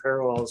fake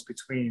parallels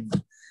between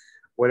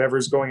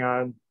whatever's going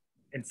on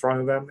in front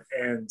of them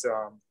and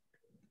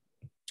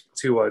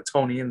to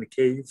Tony in the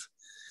cave.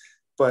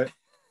 But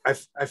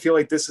I feel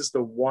like this is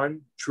the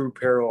one true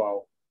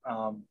parallel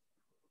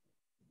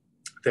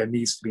that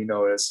needs to be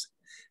noticed.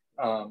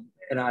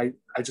 And I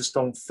just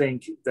don't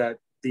think that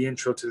the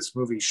intro to this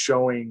movie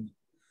showing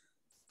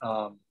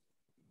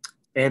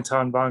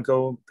Anton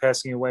Vanko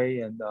passing away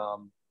and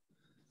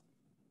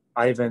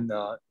Ivan,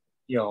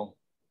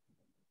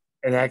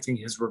 enacting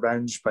his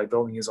revenge by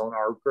building his own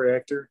arc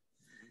reactor.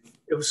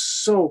 It was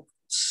so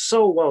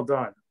well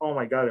done. Oh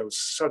my God, it was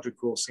such a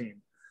cool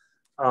scene.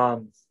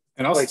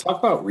 And also talk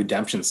about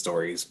redemption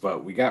stories,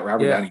 but we got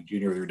Robert Downey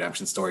Jr. with a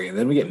redemption story, and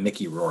then we get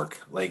Mickey Rourke.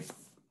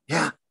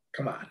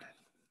 Come on.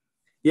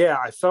 Yeah,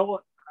 I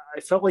felt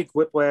like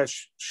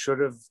Whiplash should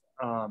have,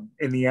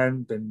 in the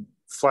end, been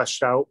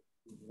fleshed out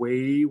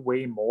way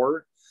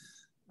more.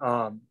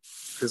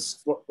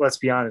 Because let's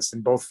be honest,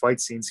 in both fight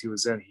scenes he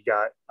was in, he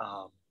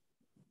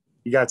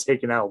got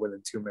taken out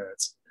within 2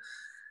 minutes,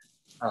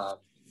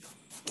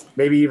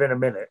 maybe even a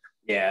minute.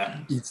 Yeah,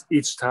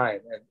 each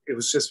time, and it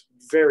was just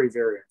very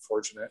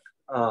unfortunate.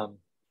 But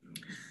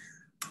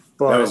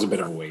that was a bit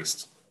of a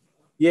waste.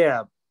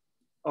 Yeah.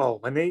 Oh,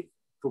 when they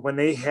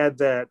had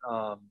that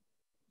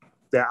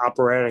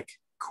operatic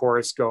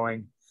chorus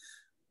going,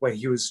 when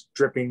he was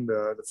dripping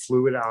the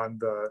fluid on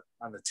the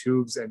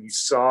tubes, and you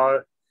saw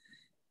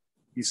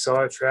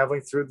it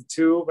traveling through the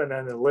tube, and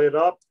then it lit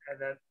up, and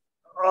then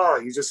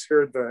you just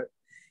heard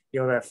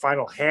that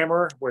final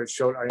hammer where it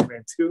showed Iron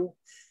Man 2.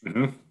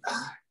 Mm-hmm.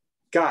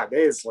 God, that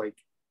is like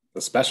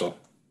the special.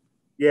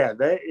 Yeah,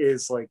 that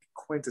is like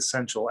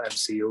quintessential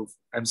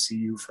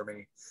MCU for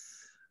me.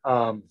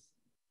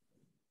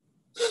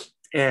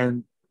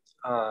 And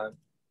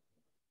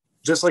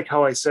just like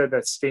how I said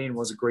that Stain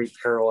was a great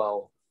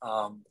parallel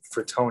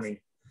for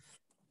Tony,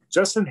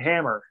 Justin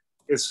Hammer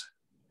is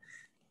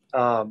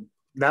not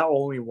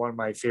only one of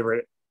my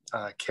favorite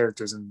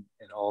characters in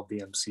all of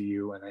the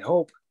MCU, and I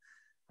hope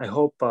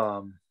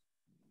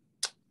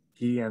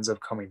he ends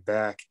up coming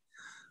back.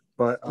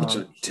 But such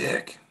a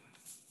dick.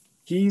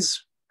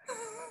 He's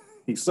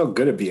so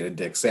good at being a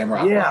dick. Sam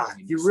Rockwell. Yeah,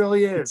 he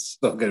really is.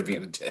 So good at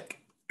being a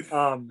dick.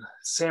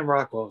 Sam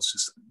Rockwell is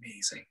just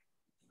amazing.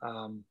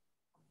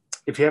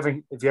 If you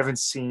haven't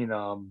seen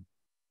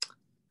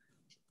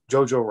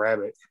Jojo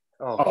Rabbit,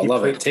 I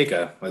love it.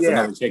 Taika. That's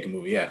another Taika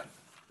movie. Yeah.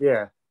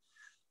 Yeah.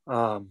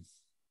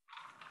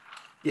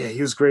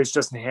 He was great as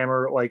Justin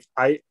Hammer. Like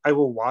I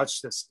will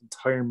watch this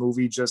entire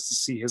movie just to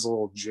see his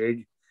little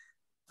jig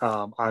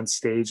on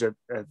stage at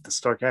the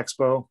Stark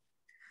Expo.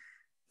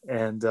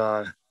 And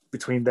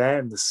between that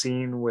and the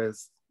scene where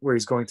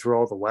he's going through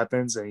all the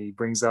weapons and he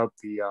brings out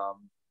the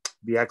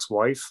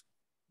ex-wife,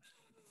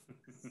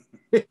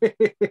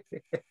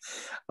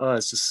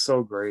 it's just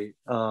so great.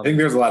 I think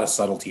there's a lot of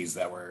subtleties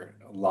that were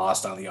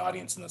lost on the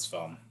audience in this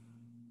film.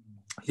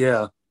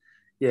 Yeah,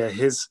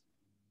 his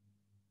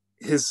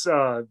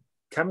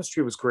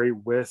chemistry was great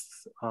with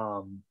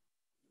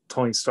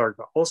Tony Stark,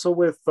 but also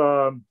with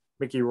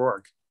Mickey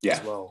Rourke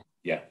as well.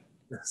 Yeah,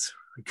 that's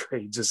really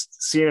great.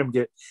 Just seeing him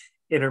get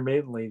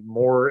intermittently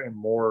more and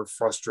more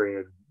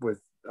frustrated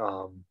with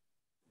the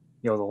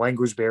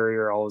language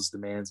barrier, all his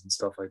demands and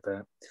stuff like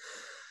that.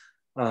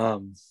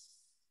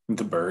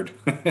 The bird.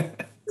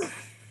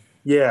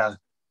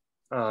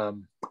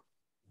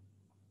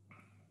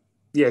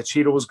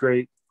 Cheetah was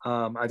great.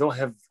 I don't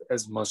have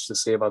as much to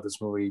say about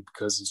this movie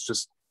because it's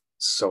just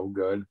so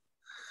good.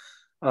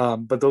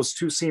 But those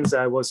two scenes that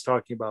I was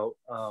talking about,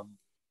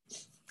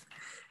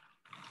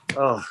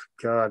 oh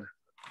God,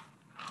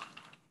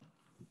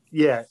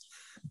 yeah.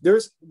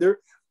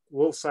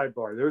 Little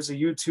sidebar. There's a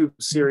YouTube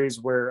series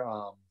where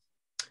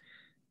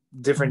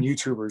different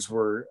YouTubers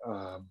were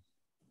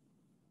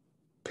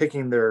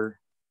picking their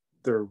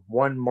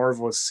one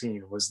marvelous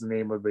scene was the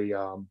name of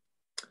the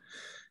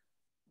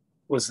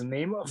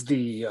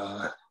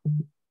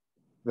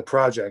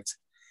project,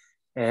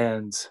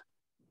 and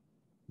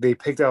they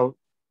picked out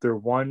their the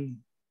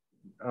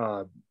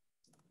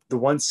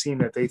one scene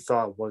that they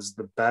thought was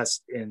the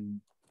best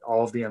in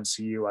all of the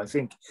MCU. I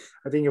think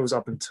it was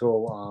up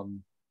until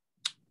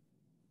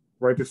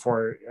right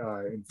before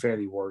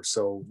Infinity War,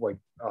 so like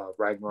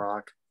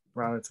Ragnarok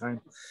around the time.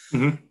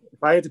 Mm-hmm.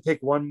 If I had to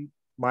pick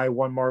my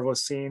one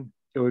marvelous scene,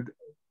 it would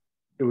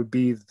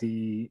be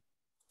the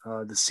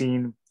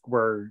scene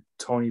where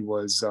Tony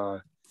was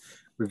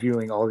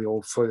reviewing all the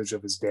old footage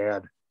of his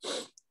dad,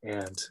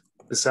 and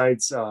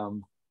besides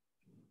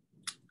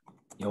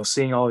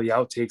seeing all the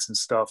outtakes and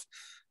stuff,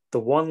 the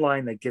one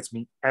line that gets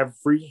me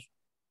every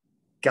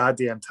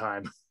goddamn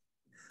time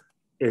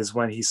is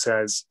when he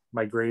says,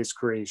 "My greatest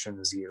creation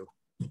is you."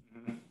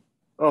 Mm-hmm.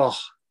 Oh,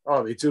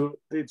 they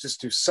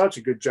just do such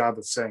a good job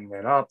of setting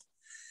that up.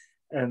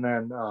 And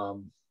then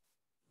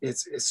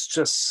it's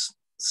just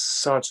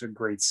such a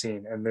great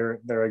scene. And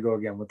there I go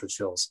again with the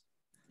chills.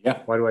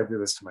 Yeah. Why do I do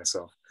this to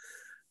myself?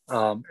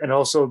 And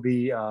also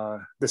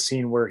the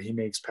scene where he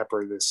makes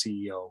Pepper the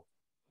CEO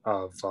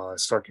of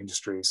Stark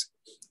Industries.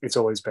 It's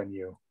always been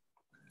you.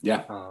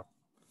 Yeah.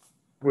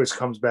 Which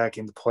comes back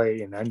into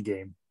play in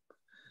Endgame.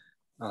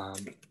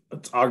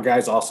 Our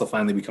guys also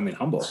finally becoming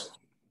humble.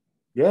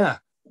 Yeah.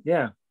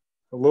 A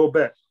little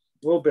bit.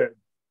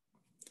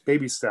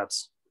 Baby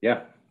steps.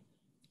 Yeah.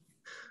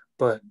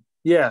 But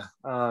yeah,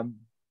 the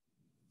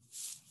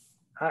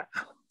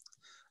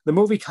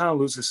movie kind of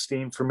loses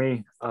steam for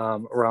me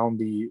around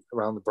the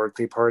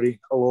birthday party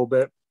a little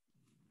bit,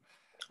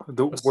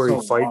 where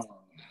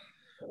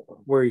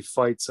he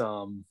fights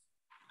Rhodey.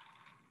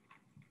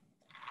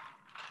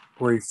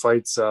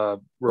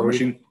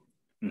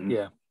 Mm-hmm.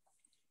 Yeah,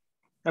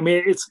 I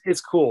mean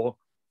it's cool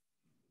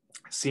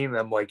seeing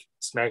them like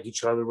smack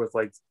each other with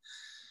like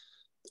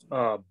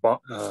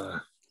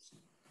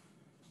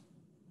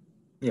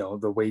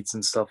the weights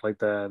and stuff like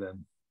that,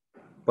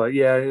 but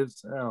yeah, I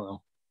don't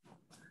know.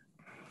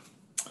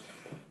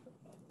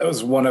 It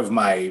was one of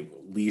my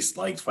least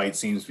liked fight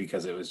scenes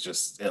because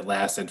it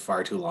lasted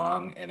far too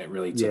long and it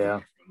really took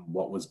away from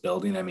what was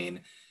building. I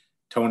mean,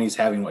 Tony's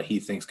having what he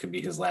thinks could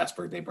be his last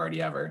birthday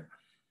party ever,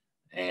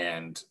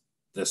 and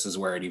this is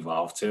where it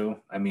evolved to.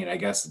 I mean, I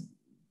guess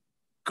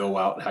go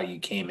out how you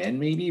came in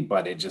maybe,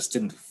 but it just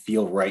didn't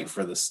feel right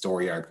for the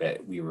story arc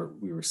that we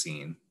were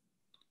seeing.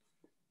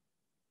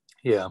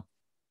 Yeah.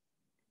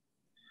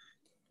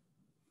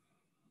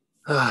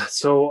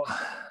 So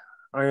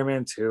Iron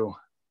Man 2.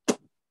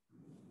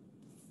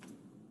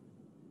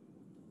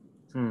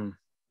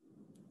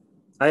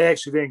 I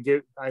actually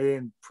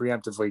didn't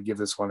preemptively give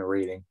this one a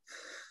rating.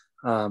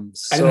 I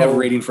didn't have a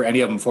rating for any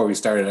of them before we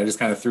started. I just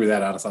kind of threw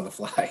that on us on the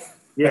fly.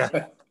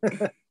 Yeah.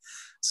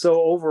 So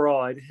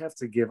overall, I'd have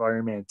to give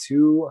Iron Man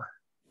 2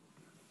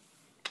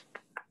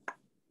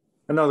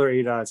 another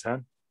 8 out of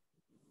 10.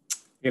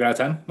 8 out of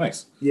 10?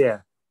 Nice. Yeah.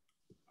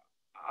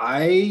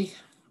 I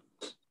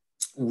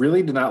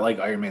really did not like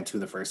Iron Man 2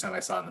 the first time I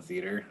saw it in the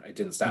theater. It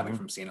didn't stop me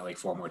from seeing it like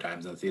 4 more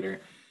times in the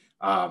theater.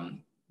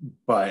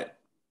 But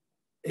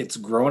it's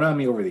grown on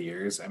me over the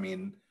years. I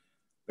mean,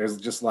 there's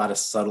just a lot of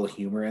subtle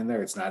humor in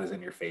there. It's not as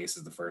in your face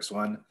as the first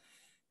one.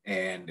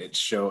 And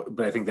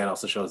but I think that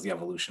also shows the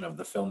evolution of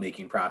the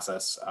filmmaking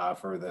process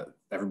for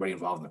everybody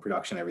involved in the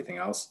production, everything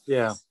else.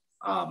 Yeah.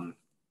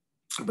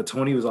 But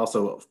Tony was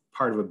also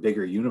part of a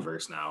bigger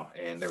universe now,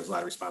 and there was a lot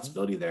of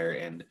responsibility there,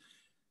 and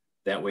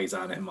that weighs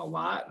on him a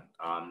lot.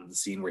 The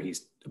scene where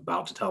he's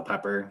about to tell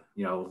Pepper,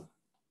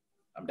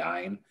 I'm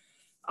dying.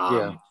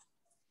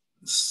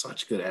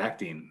 Such good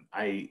acting.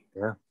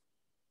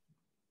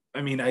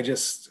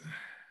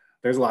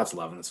 There's lots of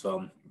love in this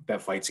film.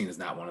 That fight scene is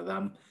not one of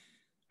them.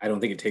 I don't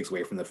think it takes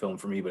away from the film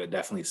for me, but it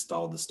definitely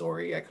stalled the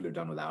story. I could have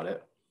done without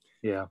it.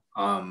 Yeah.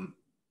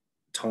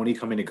 Tony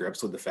coming to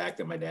grips with the fact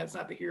that my dad's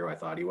not the hero I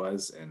thought he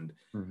was. And,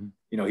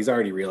 he's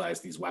already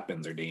realized these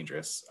weapons are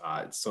dangerous.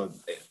 So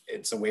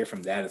it's away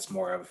from that. It's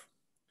more of,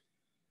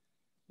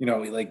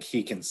 like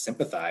he can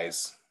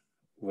sympathize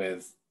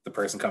with the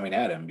person coming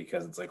at him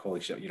because it's like,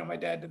 holy shit, my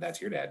dad did that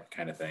to your dad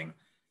kind of thing.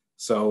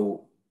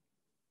 So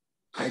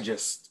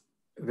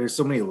there's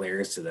so many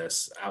layers to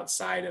this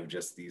outside of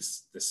just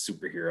this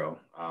superhero.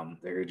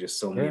 There are just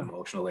so many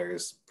emotional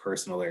layers,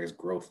 personal layers,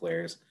 growth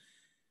layers.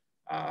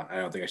 I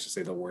don't think I should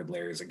say the word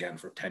layers again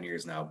for 10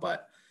 years now,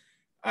 but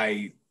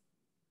I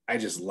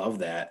just love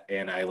that.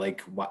 And I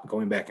like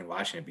going back and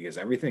watching it because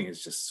everything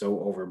is just so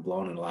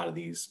overblown in a lot of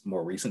these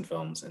more recent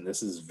films. And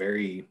this is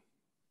very,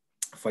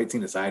 fight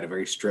scene aside, a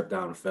very stripped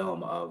down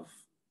film of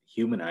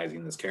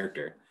humanizing this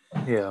character.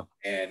 Yeah.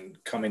 And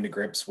coming to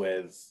grips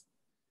with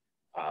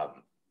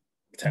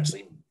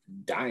potentially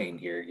dying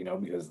here,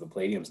 because the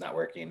palladium's not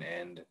working,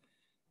 and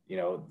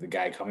the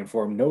guy coming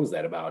for him knows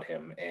that about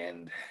him.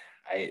 And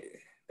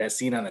that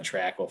scene on the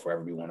track will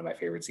forever be one of my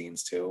favorite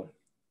scenes too.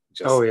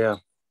 Oh Just yeah,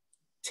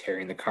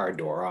 tearing the car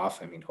door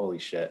off. I mean, holy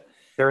shit.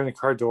 tearing the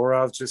car door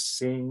off, just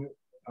seeing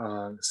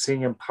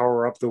him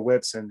power up the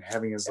whips and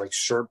having his like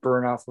shirt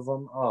burn off of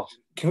him. Oh,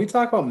 Can we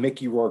talk about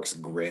Mickey Rourke's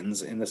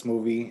grins in this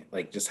movie?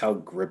 Like just how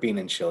gripping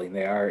and chilling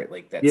they are.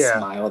 Like that yeah,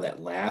 smile,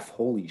 that laugh.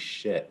 Holy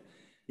shit.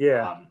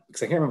 yeah.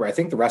 Because I can't remember. I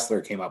think The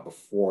Wrestler came out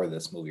before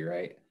this movie,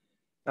 right?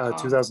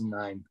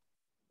 2009.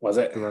 Was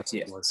it? The rest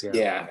Yeah. was, yeah.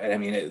 Yeah. And I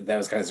mean, that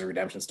was kind of his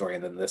redemption story.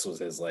 And then this was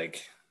his,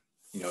 like,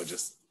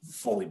 just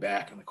fully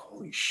back. I'm like,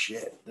 holy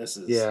shit. This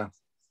is, Yeah.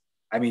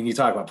 I mean, you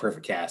talk about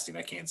perfect casting.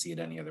 I can't see it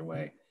any other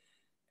way.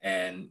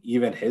 And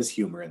even his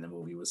humor in the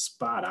movie was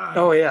spot on.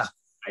 Oh, yeah.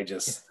 I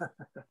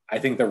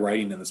think the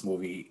writing in this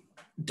movie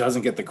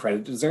doesn't get the credit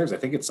it deserves. I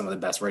think it's some of the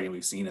best writing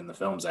we've seen in the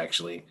films,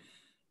 actually.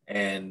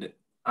 And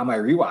on my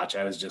rewatch,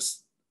 I was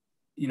just,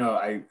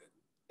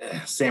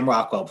 Sam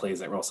Rockwell plays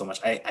that role so much.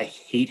 I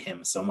hate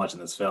him so much in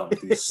this film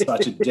because he's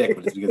such a dick,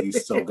 but it's because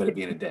he's so good at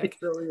being a dick.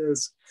 He really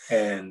is.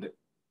 And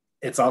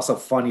it's also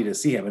funny to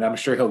see him, and I'm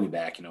sure he'll be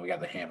back. We got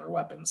the hammer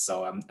weapons,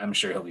 so I'm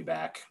sure he'll be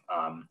back.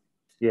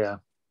 Yeah.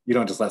 You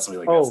don't just let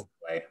somebody like this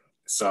away.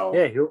 So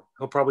yeah,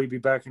 he'll probably be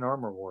back in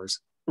Armor Wars.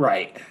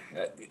 Right.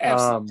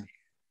 Absolutely.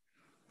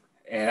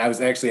 And I was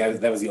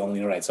that was the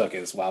only note I took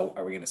is, wow,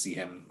 are we going to see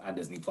him on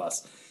Disney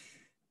Plus?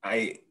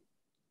 I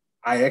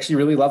actually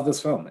really love this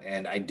film,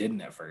 and I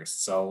didn't at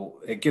first, so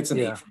it gets an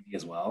 8 for me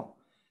as well.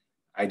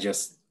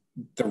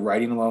 The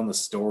writing alone, the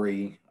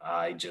story,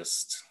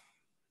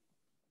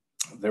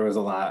 there was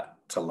a lot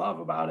to love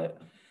about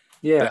it.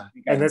 Yeah,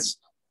 and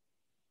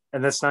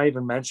that's not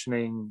even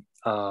mentioning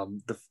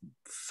the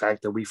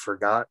fact that we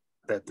forgot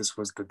that this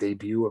was the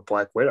debut of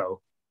Black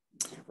Widow.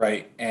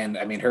 Right, and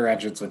I mean her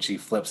entrance when she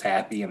flips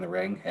Happy in the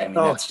ring. I mean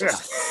that's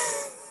just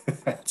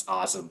that's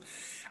awesome.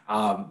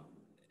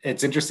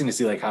 It's interesting to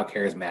see like how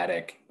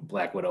charismatic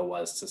Black Widow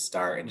was to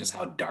start and just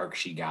how dark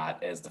she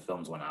got as the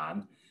films went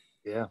on.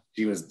 Yeah,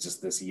 she was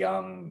just this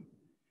young,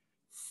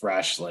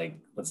 fresh, like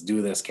let's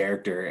do this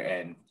character,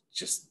 and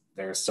just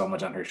there's so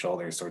much on her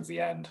shoulders towards the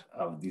end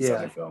of these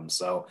other films.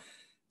 So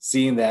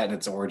seeing that in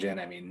its origin,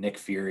 I mean Nick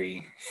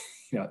Fury,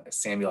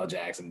 Samuel L.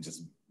 Jackson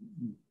just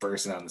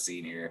bursting on the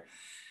scene here.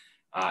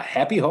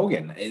 Happy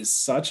Hogan is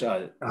such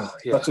a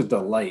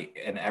delight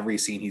in every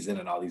scene he's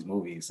in all these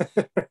movies.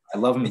 I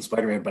love him in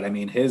Spider-Man, but I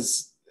mean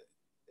his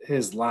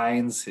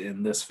lines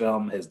in this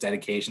film, his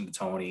dedication to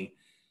Tony.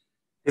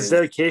 His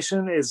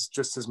dedication is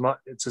just as much.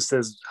 It's just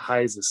as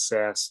high as his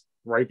sass,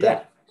 right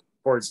back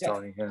towards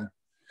Tony. Yeah,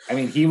 I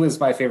mean he was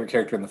my favorite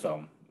character in the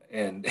film,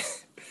 and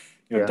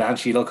Don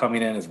Cheadle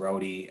coming in as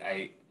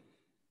Rhodey.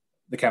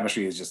 The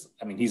chemistry is just.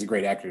 I mean he's a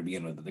great actor to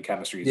begin with, but the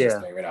chemistry is just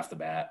there right off the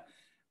bat.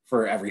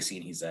 For every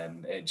scene he's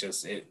in,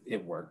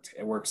 it worked.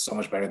 It worked so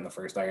much better than the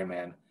first Iron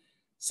Man,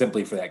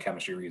 simply for that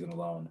chemistry reason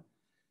alone.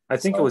 I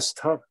think it was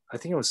tough. I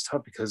think it was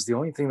tough because the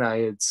only thing that I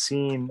had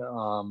seen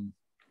Don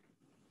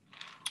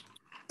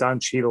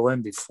Cheadle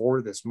in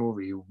before this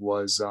movie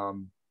was a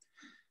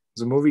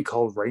movie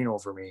called Reign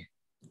Over Me.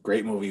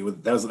 Great movie.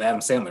 That was Adam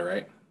Sandler,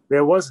 right?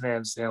 There was an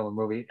Adam Sandler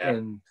movie,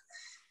 and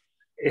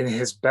in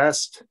his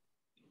best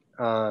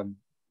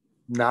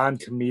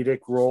non-comedic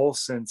role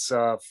since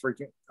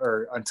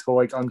until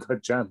like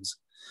Uncut Gems.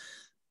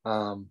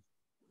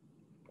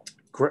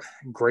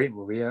 Great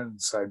movie,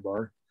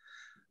 sidebar.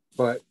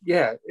 But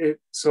yeah, it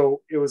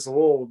was a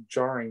little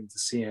jarring to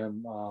see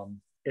him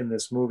in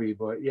this movie,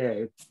 but yeah,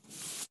 it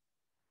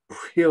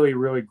really,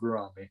 really grew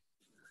on me.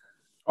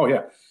 Oh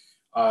yeah.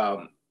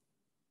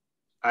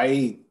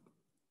 I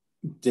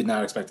did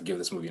not expect to give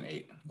this movie an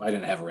 8. I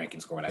didn't have a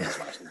ranking score when I was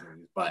watching this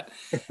movie, but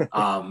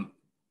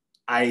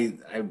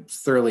I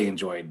thoroughly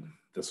enjoyed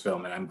this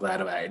film, and I'm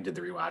glad I did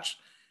the rewatch.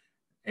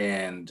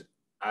 And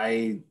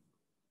I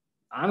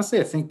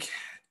think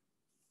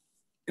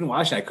in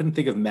watching, I couldn't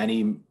think of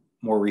many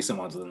more recent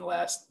ones within the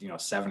last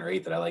 7 or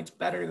 8 that I liked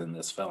better than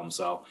this film.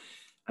 So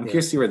I'm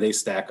curious to see where they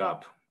stack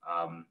up.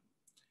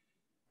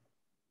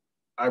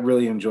 I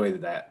really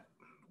enjoyed that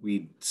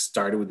we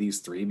started with these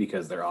 3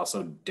 because they're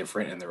also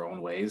different in their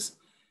own ways.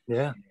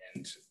 Yeah,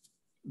 and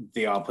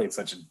they all played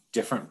such a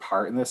different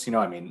part in this.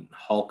 I mean,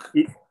 Hulk.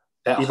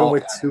 Even Hulk,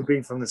 with 2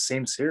 being from the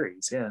same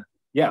series,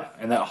 yeah,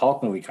 and that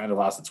Hulk movie kind of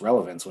lost its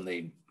relevance when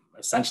they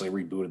essentially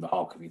rebooted the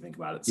Hulk. If you think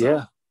about it,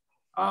 so,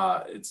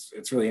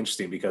 it's really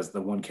interesting because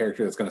the one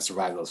character that's going to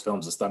survive those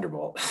films is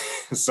Thunderbolt.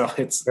 So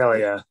it's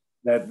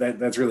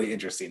that's really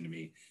interesting to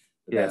me.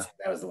 That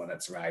was the one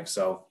that survived.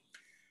 So,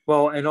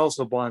 well, and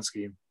also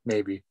Blonsky,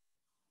 maybe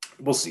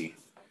we'll see.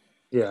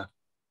 Yeah,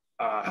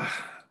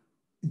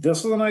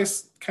 this was a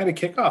nice kind of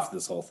kickoff to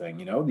this whole thing.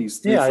 These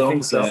 3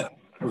 films that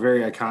are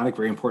very iconic,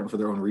 very important for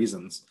their own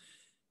reasons.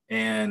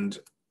 And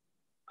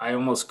I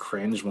almost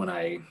cringe when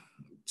I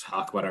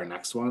talk about our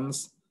next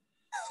ones.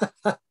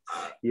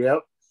 Yep.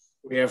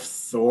 We have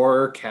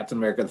Thor, Captain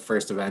America, the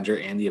First Avenger,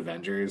 and the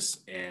Avengers.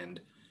 And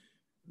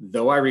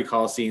though I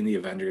recall seeing the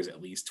Avengers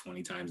at least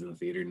 20 times in the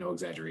theater, no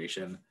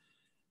exaggeration,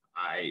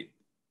 I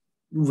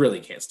really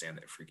can't stand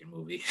that freaking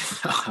movie.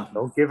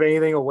 Don't give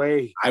anything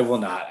away. I will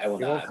not. I will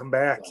You not. won't come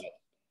back.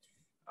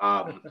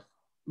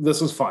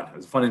 This was fun. It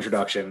was a fun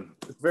introduction.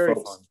 It's very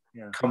folks, fun.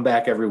 Yeah. Come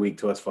back every week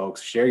to us,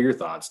 folks. Share your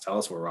thoughts. Tell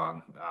us we're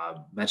wrong.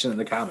 Mention it in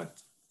the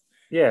comments.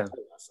 Yeah.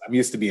 I'm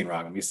used to being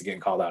wrong. I'm used to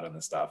getting called out on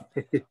this stuff.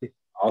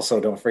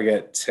 Also, don't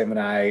forget, Tim and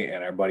I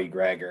and our buddy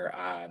Greg are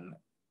on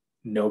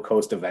No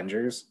Coast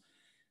Avengers.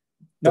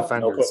 No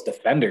Coast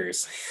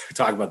Defenders. We're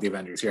talking about the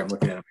Avengers here. I'm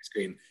looking at it on my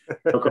screen.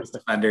 No Coast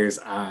Defenders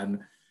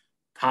on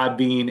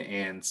Podbean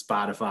and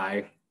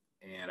Spotify.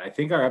 And I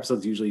think our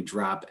episodes usually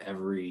drop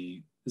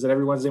every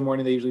Wednesday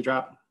morning they usually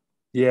drop?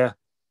 Yeah.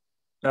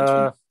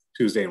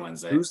 Tuesday and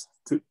Wednesday.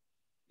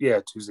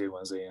 Tuesday,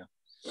 Wednesday, yeah.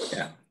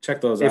 Yeah,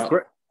 check those out.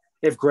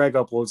 If Greg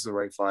uploads the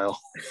right file.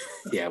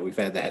 Yeah, we've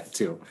had that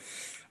too.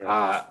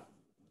 Yeah.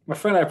 My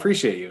friend, I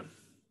appreciate you.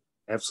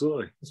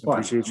 Absolutely. I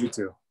appreciate you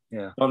too.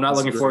 Yeah. I'm not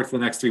looking forward to the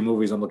next 3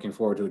 movies. I'm looking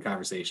forward to the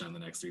conversation on the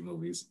next 3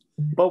 movies.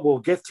 But we'll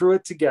get through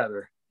it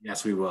together.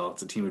 Yes, we will.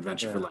 It's a team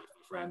adventure for life,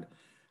 my friend.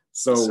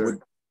 So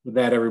with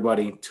that,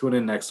 everybody, tune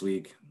in next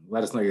week.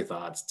 Let us know your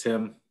thoughts.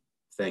 Tim,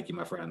 thank you,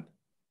 my friend.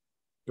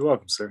 You're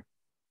welcome, sir.